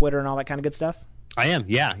Facebook and Twitter and all that kind of good stuff? I am,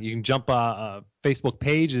 yeah. You can jump Facebook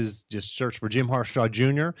page is just search for Jim Harshaw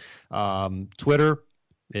Jr. Twitter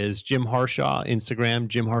is Jim Harshaw. Instagram,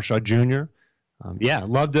 Jim Harshaw Jr.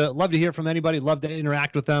 Love to hear from anybody. Love to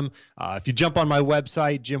interact with them. If you jump on my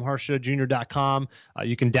website, jimharshawjr.com,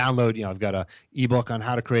 you can download. I've got a ebook on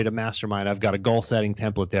how to create a mastermind. I've got a goal setting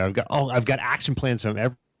template there. I've got action plans from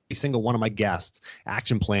every single one of my guests.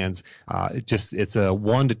 Action plans. It's a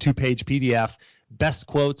 1 to 2 page PDF. Best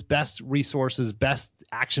quotes, best resources, best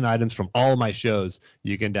action items from all of my shows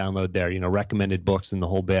you can download there, recommended books and the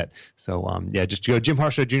whole bit. So, just go to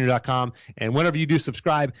jimharshawjr.com. And whenever you do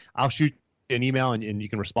subscribe, I'll shoot an email and you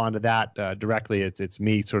can respond to that directly. It's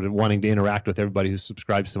me sort of wanting to interact with everybody who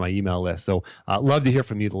subscribes to my email list. So love to hear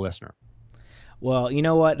from you, the listener. Well, you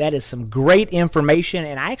know what? That is some great information,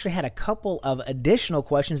 and I actually had a couple of additional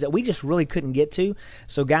questions that we just really couldn't get to.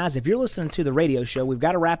 So, guys, if you're listening to the radio show, we've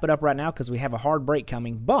got to wrap it up right now because we have a hard break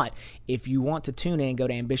coming. But if you want to tune in, go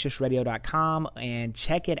to ambitiousradio.com and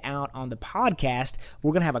check it out on the podcast.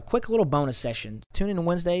 We're going to have a quick little bonus session. Tune in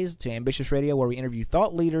Wednesdays to Ambitious Radio, where we interview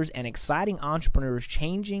thought leaders and exciting entrepreneurs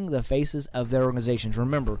changing the faces of their organizations.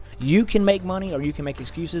 Remember, you can make money or you can make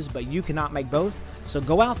excuses, but you cannot make both. So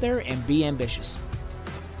go out there and be ambitious.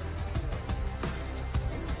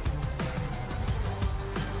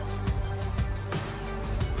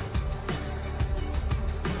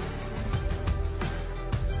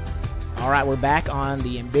 All right, we're back on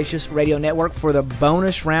the Ambitious Radio Network for the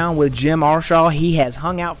bonus round with Jim Harshaw. He has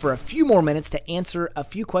hung out for a few more minutes to answer a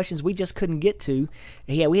few questions we just couldn't get to.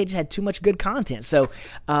 Yeah, we just had too much good content. So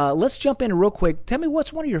let's jump in real quick. Tell me,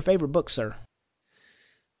 what's one of your favorite books, sir?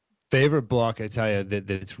 Favorite book, I tell you,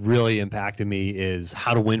 that's really impacted me is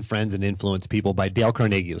How to Win Friends and Influence People by Dale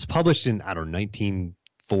Carnegie. It was published in,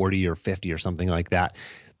 1940 or 50 or something like that.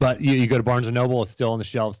 But you go to Barnes & Noble, it's still on the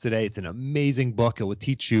shelves today. It's an amazing book. It will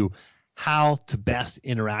teach you how to best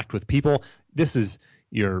interact with people. This is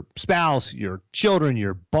your spouse, your children,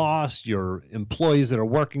 your boss, your employees that are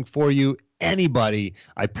working for you, anybody.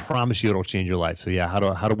 I promise you it'll change your life. So yeah,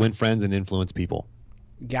 how to win friends and influence people.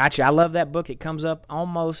 Gotcha. I love that book. It comes up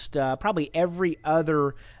almost probably every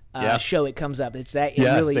other show it comes up. It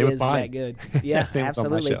really is that good. Yeah,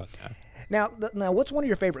 absolutely. Now, what's one of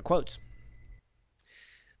your favorite quotes?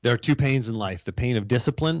 There are two pains in life, the pain of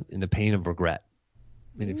discipline and the pain of regret.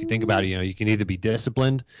 And if you think about it, you can either be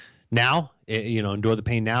disciplined now, endure the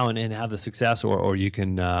pain now and have the success, or you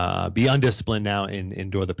can be undisciplined now and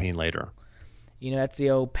endure the pain later. That's the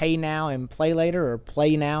old pay now and play later, or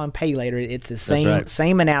play now and pay later. It's the right.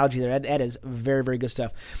 same analogy there. That is very, very good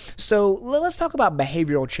stuff. So let's talk about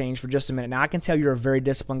behavioral change for just a minute. Now, I can tell you're a very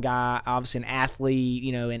disciplined guy, obviously an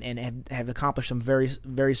athlete, and have accomplished some very,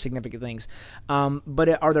 very significant things.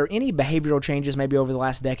 But are there any behavioral changes maybe over the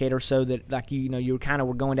last decade or so that, like, you kind of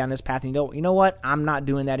were going down this path and you know what, I'm not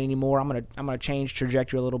doing that anymore. I'm gonna change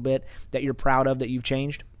trajectory a little bit, that you're proud of that you've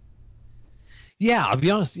changed? Yeah, I'll be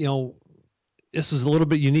honest, this was a little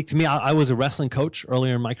bit unique to me. I was a wrestling coach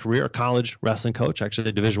earlier in my career, a college wrestling coach, actually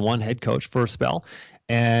a Division I head coach for a spell.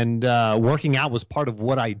 And working out was part of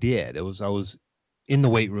what I did. I was in the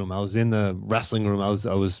weight room. I was in the wrestling room. I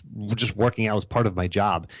was just working out was part of my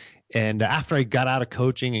job. And after I got out of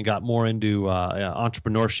coaching and got more into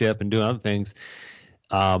entrepreneurship and doing other things,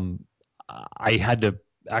 I had to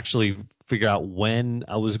actually figure out when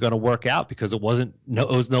I was going to work out, because it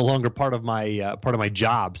was no longer part of my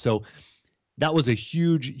job. So that was a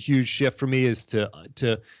huge shift for me, is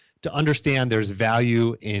to understand there's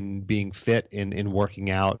value in being fit, in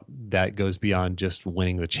working out, that goes beyond just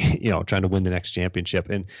winning trying to win the next championship.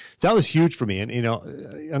 And so that was huge for me. And,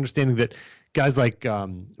 understanding that guys like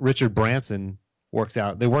Richard Branson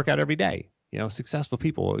they work out every day. Successful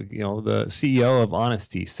people, the CEO of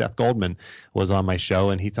Honesty, Seth Goldman, was on my show,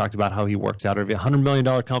 and he talked about how he works out every $100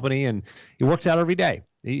 million company, and he works out every day.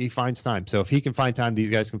 He finds time. So if he can find time,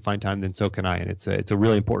 these guys can find time, then so can I. And it's a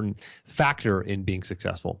really important factor in being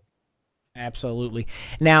successful. Absolutely.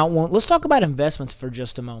 Now, let's talk about investments for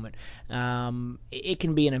just a moment. It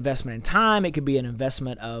can be an investment in time, it could be an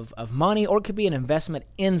investment of money, or it could be an investment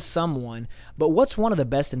in someone. But what's one of the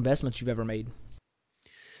best investments you've ever made?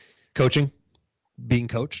 Coaching, being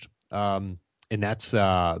coached. And that's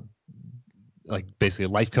like basically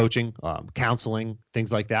life coaching, counseling,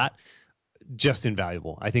 things like that. Just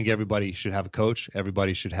invaluable. I think everybody should have a coach.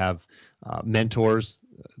 Everybody should have mentors,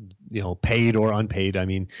 paid or unpaid. I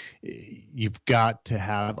mean, you've got to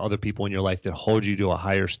have other people in your life that hold you to a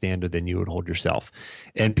higher standard than you would hold yourself,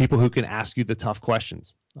 and people who can ask you the tough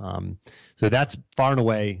questions. So that's far and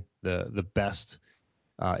away the best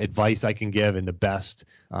advice I can give, and the best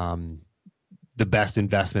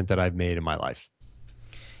investment that I've made in my life.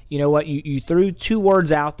 You know what? You threw two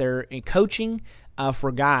words out there in coaching.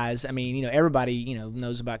 For guys, I mean, everybody,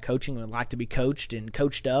 knows about coaching, would like to be coached and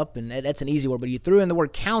coached up, and that's an easy word, but you threw in the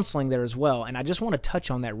word counseling there as well. And I just want to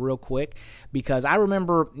touch on that real quick, because I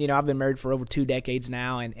remember, I've been married for over 2 decades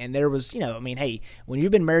now, and there was, hey, when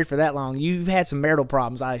you've been married for that long, you've had some marital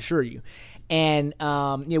problems, I assure you. And,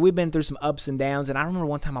 we've been through some ups and downs, and I remember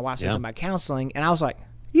one time my wife said something about counseling, and I was like,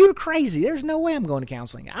 you're crazy. There's no way I'm going to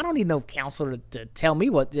counseling. I don't need no counselor to tell me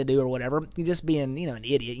what to do or whatever. You're just being, an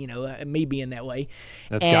idiot, me being that way.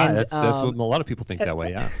 That's what a lot of people think that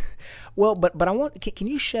way, yeah. Well, but I can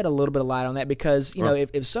you shed a little bit of light on that? Because,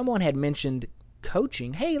 if someone had mentioned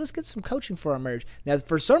coaching, hey, let's get some coaching for our marriage. Now,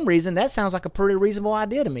 for some reason, that sounds like a pretty reasonable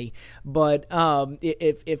idea to me. But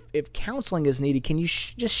if counseling is needed, can you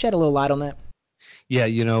just shed a little light on that? Yeah,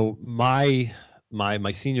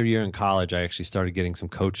 my senior year in college, I actually started getting some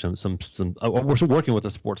coach, I was working with a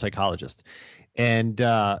sports psychologist, and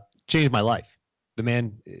changed my life. The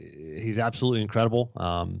man, he's absolutely incredible.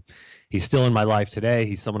 He's still in my life today.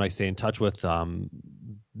 He's someone I stay in touch with,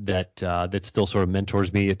 that still sort of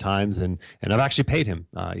mentors me at times, and I've actually paid him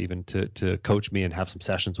even to coach me and have some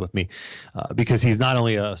sessions with me, because he's not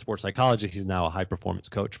only a sports psychologist, he's now a high performance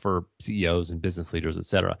coach for CEOs and business leaders, et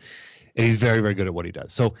cetera. And he's very, very good at what he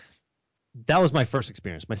does. So that was my first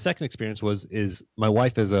experience. My second experience is my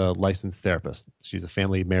wife is a licensed therapist. She's a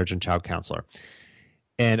family, marriage, and child counselor.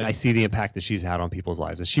 And I see the impact that she's had on people's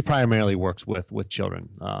lives. And she primarily works with children.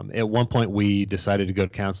 At one point, we decided to go to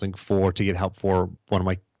counseling to get help for one of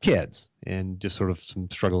my kids, and just sort of some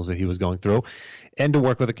struggles that he was going through, and to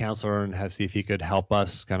work with a counselor and see if he could help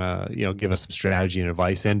us kind of, give us some strategy and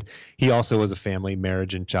advice. And he also was a family,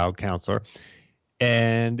 marriage, and child counselor.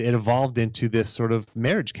 And it evolved into this sort of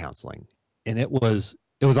marriage counseling. And it was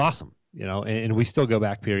awesome, and we still go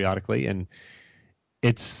back periodically, and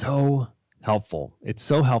it's so helpful. It's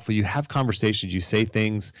so helpful. You have conversations, you say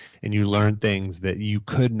things, and you learn things that you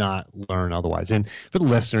could not learn otherwise. And for the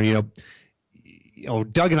listener,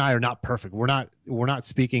 Doug and I are not perfect. We're not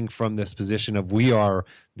speaking from this position of we are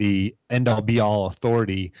the end all be all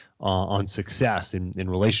authority on success in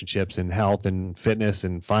relationships and health and fitness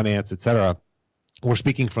and finance, et cetera. We're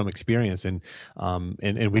speaking from experience, and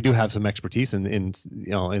we do have some expertise in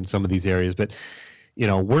some of these areas, but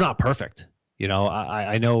we're not perfect.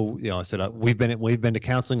 I know, I said we've been to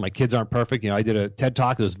counseling. My kids aren't perfect. I did a TED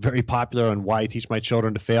Talk that was very popular on why I teach my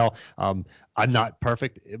children to fail. I'm not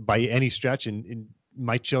perfect by any stretch, and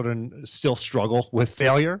my children still struggle with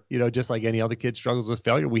failure, just like any other kid struggles with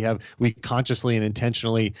failure. We consciously and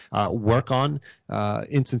intentionally work on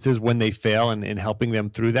instances when they fail and helping them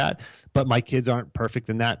through that. But my kids aren't perfect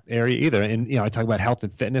in that area either. And, I talk about health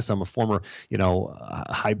and fitness. I'm a former,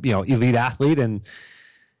 elite athlete, and,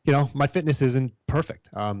 my fitness isn't perfect.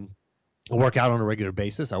 I work out on a regular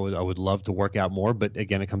basis. I would love to work out more, but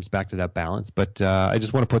again, it comes back to that balance. But I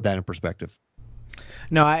just want to put that in perspective.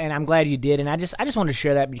 No, and I'm glad you did, and I just wanted to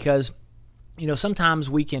share that because, sometimes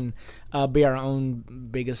we can be our own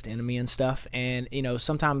biggest enemy and stuff, and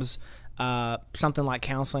sometimes something like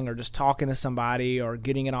counseling or just talking to somebody or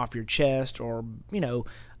getting it off your chest, or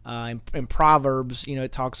in Proverbs,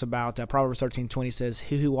 it talks about Proverbs 13:20 says,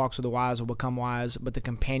 "He who walks with the wise will become wise, but the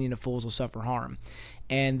companion of fools will suffer harm."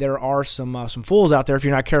 And there are some fools out there, if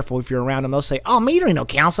you're not careful, if you're around them, they'll say, "Oh, man, you don't need no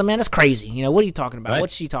counseling, man. That's crazy. What are you talking about? Right.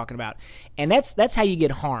 What's she talking about?" And that's how you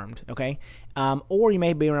get harmed, okay? Or you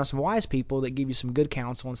may be around some wise people that give you some good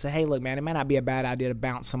counsel and say, "Hey, look, man, it might not be a bad idea to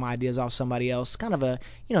bounce some ideas off somebody else." Kind of a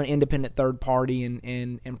an independent third party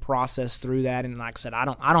and process through that. And like I said, I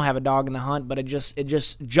don't have a dog in the hunt, but it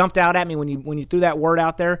just jumped out at me when you threw that word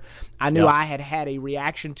out there. I knew I had a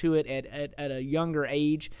reaction to it at a younger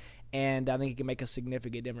age. And I think it can make a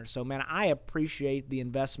significant difference. So, man, I appreciate the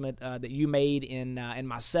investment that you made in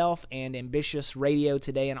myself and Ambitious Radio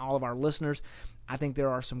today and all of our listeners. I think there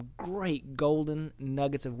are some great golden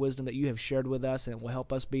nuggets of wisdom that you have shared with us, and it will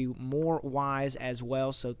help us be more wise as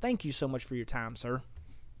well. So thank you so much for your time, sir.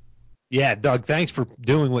 Yeah, Doug, thanks for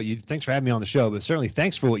thanks for having me on the show, but certainly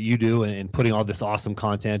thanks for what you do and putting all this awesome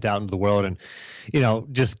content out into the world, and,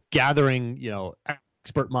 just gathering,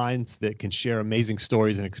 expert minds that can share amazing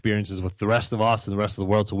stories and experiences with the rest of us and the rest of the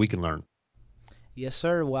world so we can learn. Yes,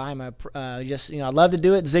 sir. Well, I'm I love to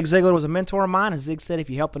do it. Zig Ziglar was a mentor of mine, and Zig said, if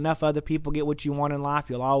you help enough other people get what you want in life,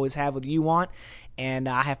 you'll always have what you want. And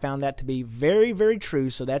I have found that to be very, very true.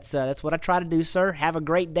 So that's what I try to do, sir. Have a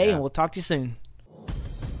great day, and we'll talk to you soon.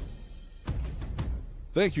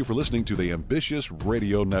 Thank you for listening to the Ambitious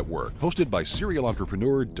Radio Network, hosted by serial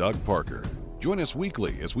entrepreneur Doug Parker. Join us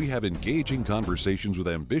weekly as we have engaging conversations with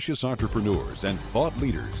ambitious entrepreneurs and thought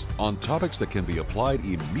leaders on topics that can be applied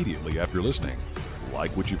immediately after listening.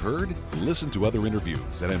 Like what you've heard? Listen to other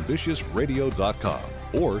interviews at ambitiousradio.com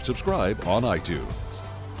or subscribe on iTunes.